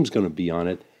my name's going to be on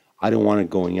it, I don't want it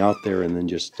going out there and then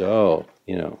just, it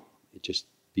just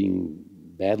being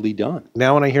badly done.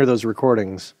 Now when I hear those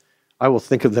recordings, I will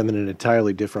think of them in an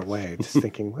entirely different way. Just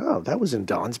thinking, wow, that was in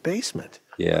Don's basement.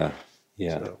 Yeah.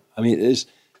 So. I mean,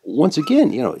 once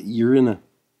again, you're in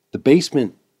the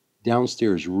basement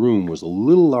downstairs room was a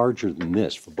little larger than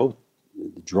this for both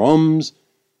the drums,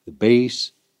 the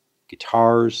bass,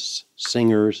 guitars,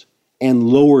 singers, and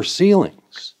lower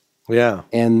ceilings. Yeah.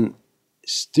 And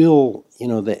still,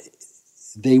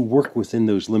 they work within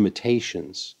those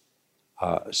limitations.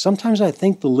 Sometimes I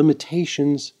think the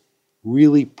limitations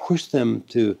really push them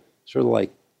to sort of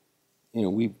like,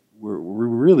 we're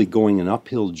really going an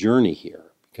uphill journey here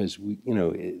because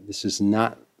this is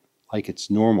not like it's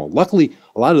normal. Luckily,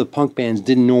 a lot of the punk bands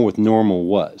didn't know what normal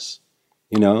was,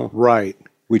 right,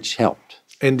 which helped,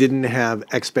 and didn't have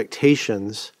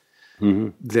expectations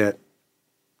that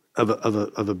of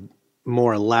a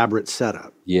more elaborate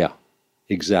setup. Yeah,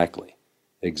 exactly.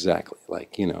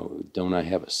 Like, don't I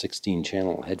have a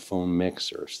 16-channel headphone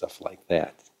mix or stuff like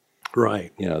that?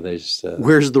 Right. There's...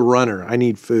 Where's the runner? I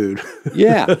need food.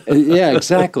 Yeah,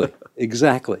 exactly.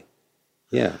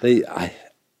 Yeah,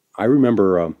 I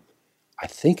remember, I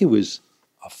think it was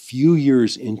a few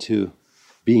years into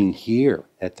being here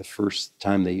at the first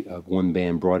time one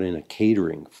band brought in a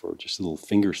catering for just little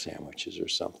finger sandwiches or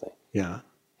something. Yeah.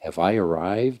 Have I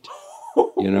arrived?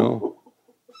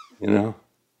 And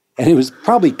it was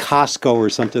probably Costco or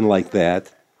something like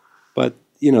that. But,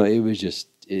 it was just,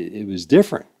 it was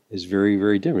different. It's very,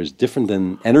 very different. It's different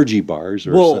than energy bars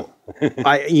or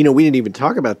something. We didn't even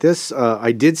talk about this.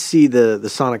 I did see the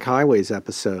Sonic Highways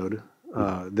episode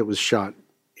that was shot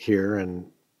here, and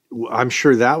I'm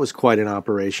sure that was quite an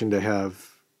operation to have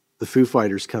the Foo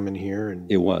Fighters come in here.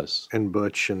 And it was. And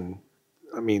Butch, and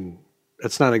I mean,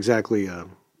 that's not exactly a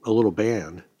little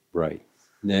band. Right.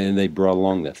 And they brought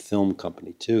along that film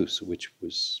company too, which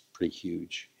was pretty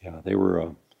huge. Yeah, they were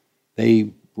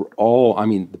all,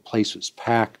 the place was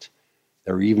packed.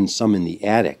 There were even some in the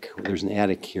attic. There's an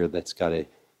attic here that's got a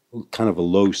kind of a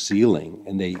low ceiling,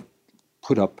 and they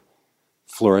put up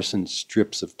fluorescent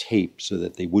strips of tape so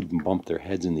that they wouldn't bump their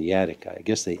heads in the attic. I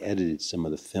guess they edited some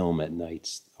of the film at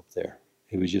nights up there.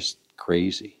 It was just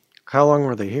crazy. How long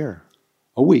were they here?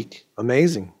 A week.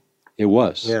 Amazing. It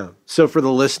was. Yeah. So for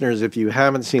the listeners, if you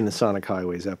haven't seen the Sonic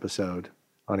Highways episode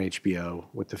on HBO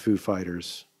with the Foo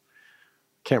Fighters,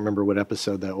 can't remember what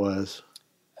episode that was.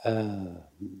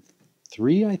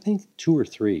 3, I think. 2 or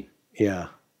 3. Yeah.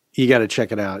 You got to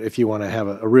check it out if you want to have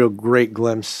a real great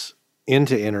glimpse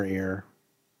into Inner Ear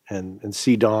and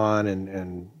see Don,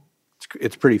 and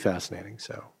it's pretty fascinating.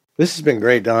 So this has been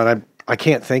great, Don. I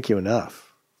can't thank you enough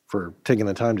for taking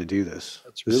the time to do this.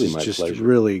 It's really my pleasure. It's just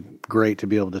really great to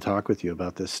be able to talk with you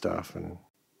about this stuff. And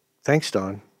thanks,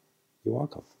 Don. You're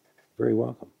welcome. Very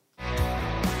welcome.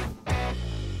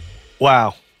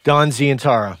 Wow. Don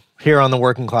Zientara here on the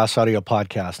Working Class Audio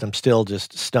Podcast. I'm still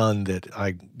just stunned that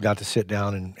I got to sit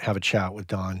down and have a chat with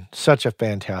Don. Such a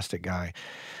fantastic guy.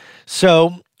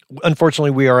 So,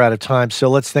 unfortunately, we are out of time. So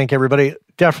let's thank everybody.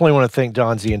 Definitely want to thank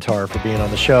Don Zientara for being on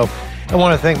the show. I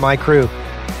want to thank my crew,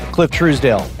 Cliff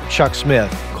Truesdale, Chuck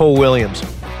Smith, Cole Williams.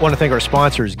 I want to thank our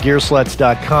sponsors,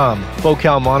 Gearslutz.com,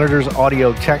 Focal Monitors,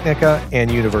 Audio Technica, and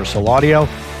Universal Audio.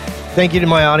 Thank you to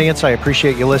my audience. I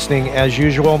appreciate you listening as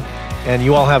usual. And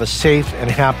you all have a safe and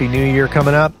happy new year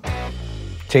coming up.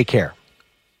 Take care.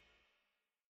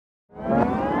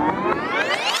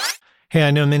 Hey,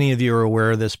 I know many of you are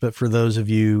aware of this, but for those of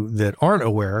you that aren't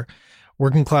aware,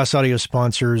 Working Class Audio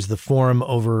sponsors the forum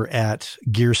over at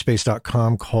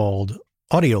gearspace.com called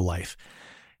Audio Life.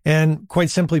 And quite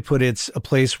simply put, it's a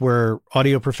place where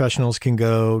audio professionals can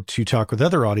go to talk with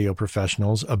other audio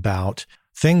professionals about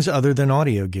things other than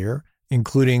audio gear,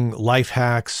 including life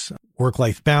hacks,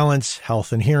 work-life balance,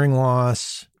 health and hearing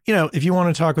loss. You know, if you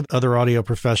want to talk with other audio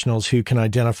professionals who can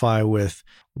identify with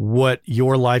what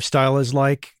your lifestyle is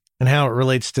like and how it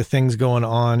relates to things going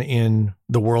on in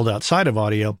the world outside of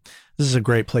audio, this is a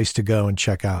great place to go and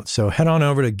check out. So head on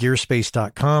over to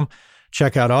gearspace.com,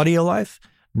 check out Audio Life,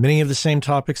 many of the same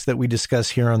topics that we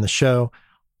discuss here on the show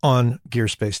on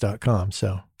gearspace.com.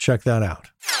 So check that out.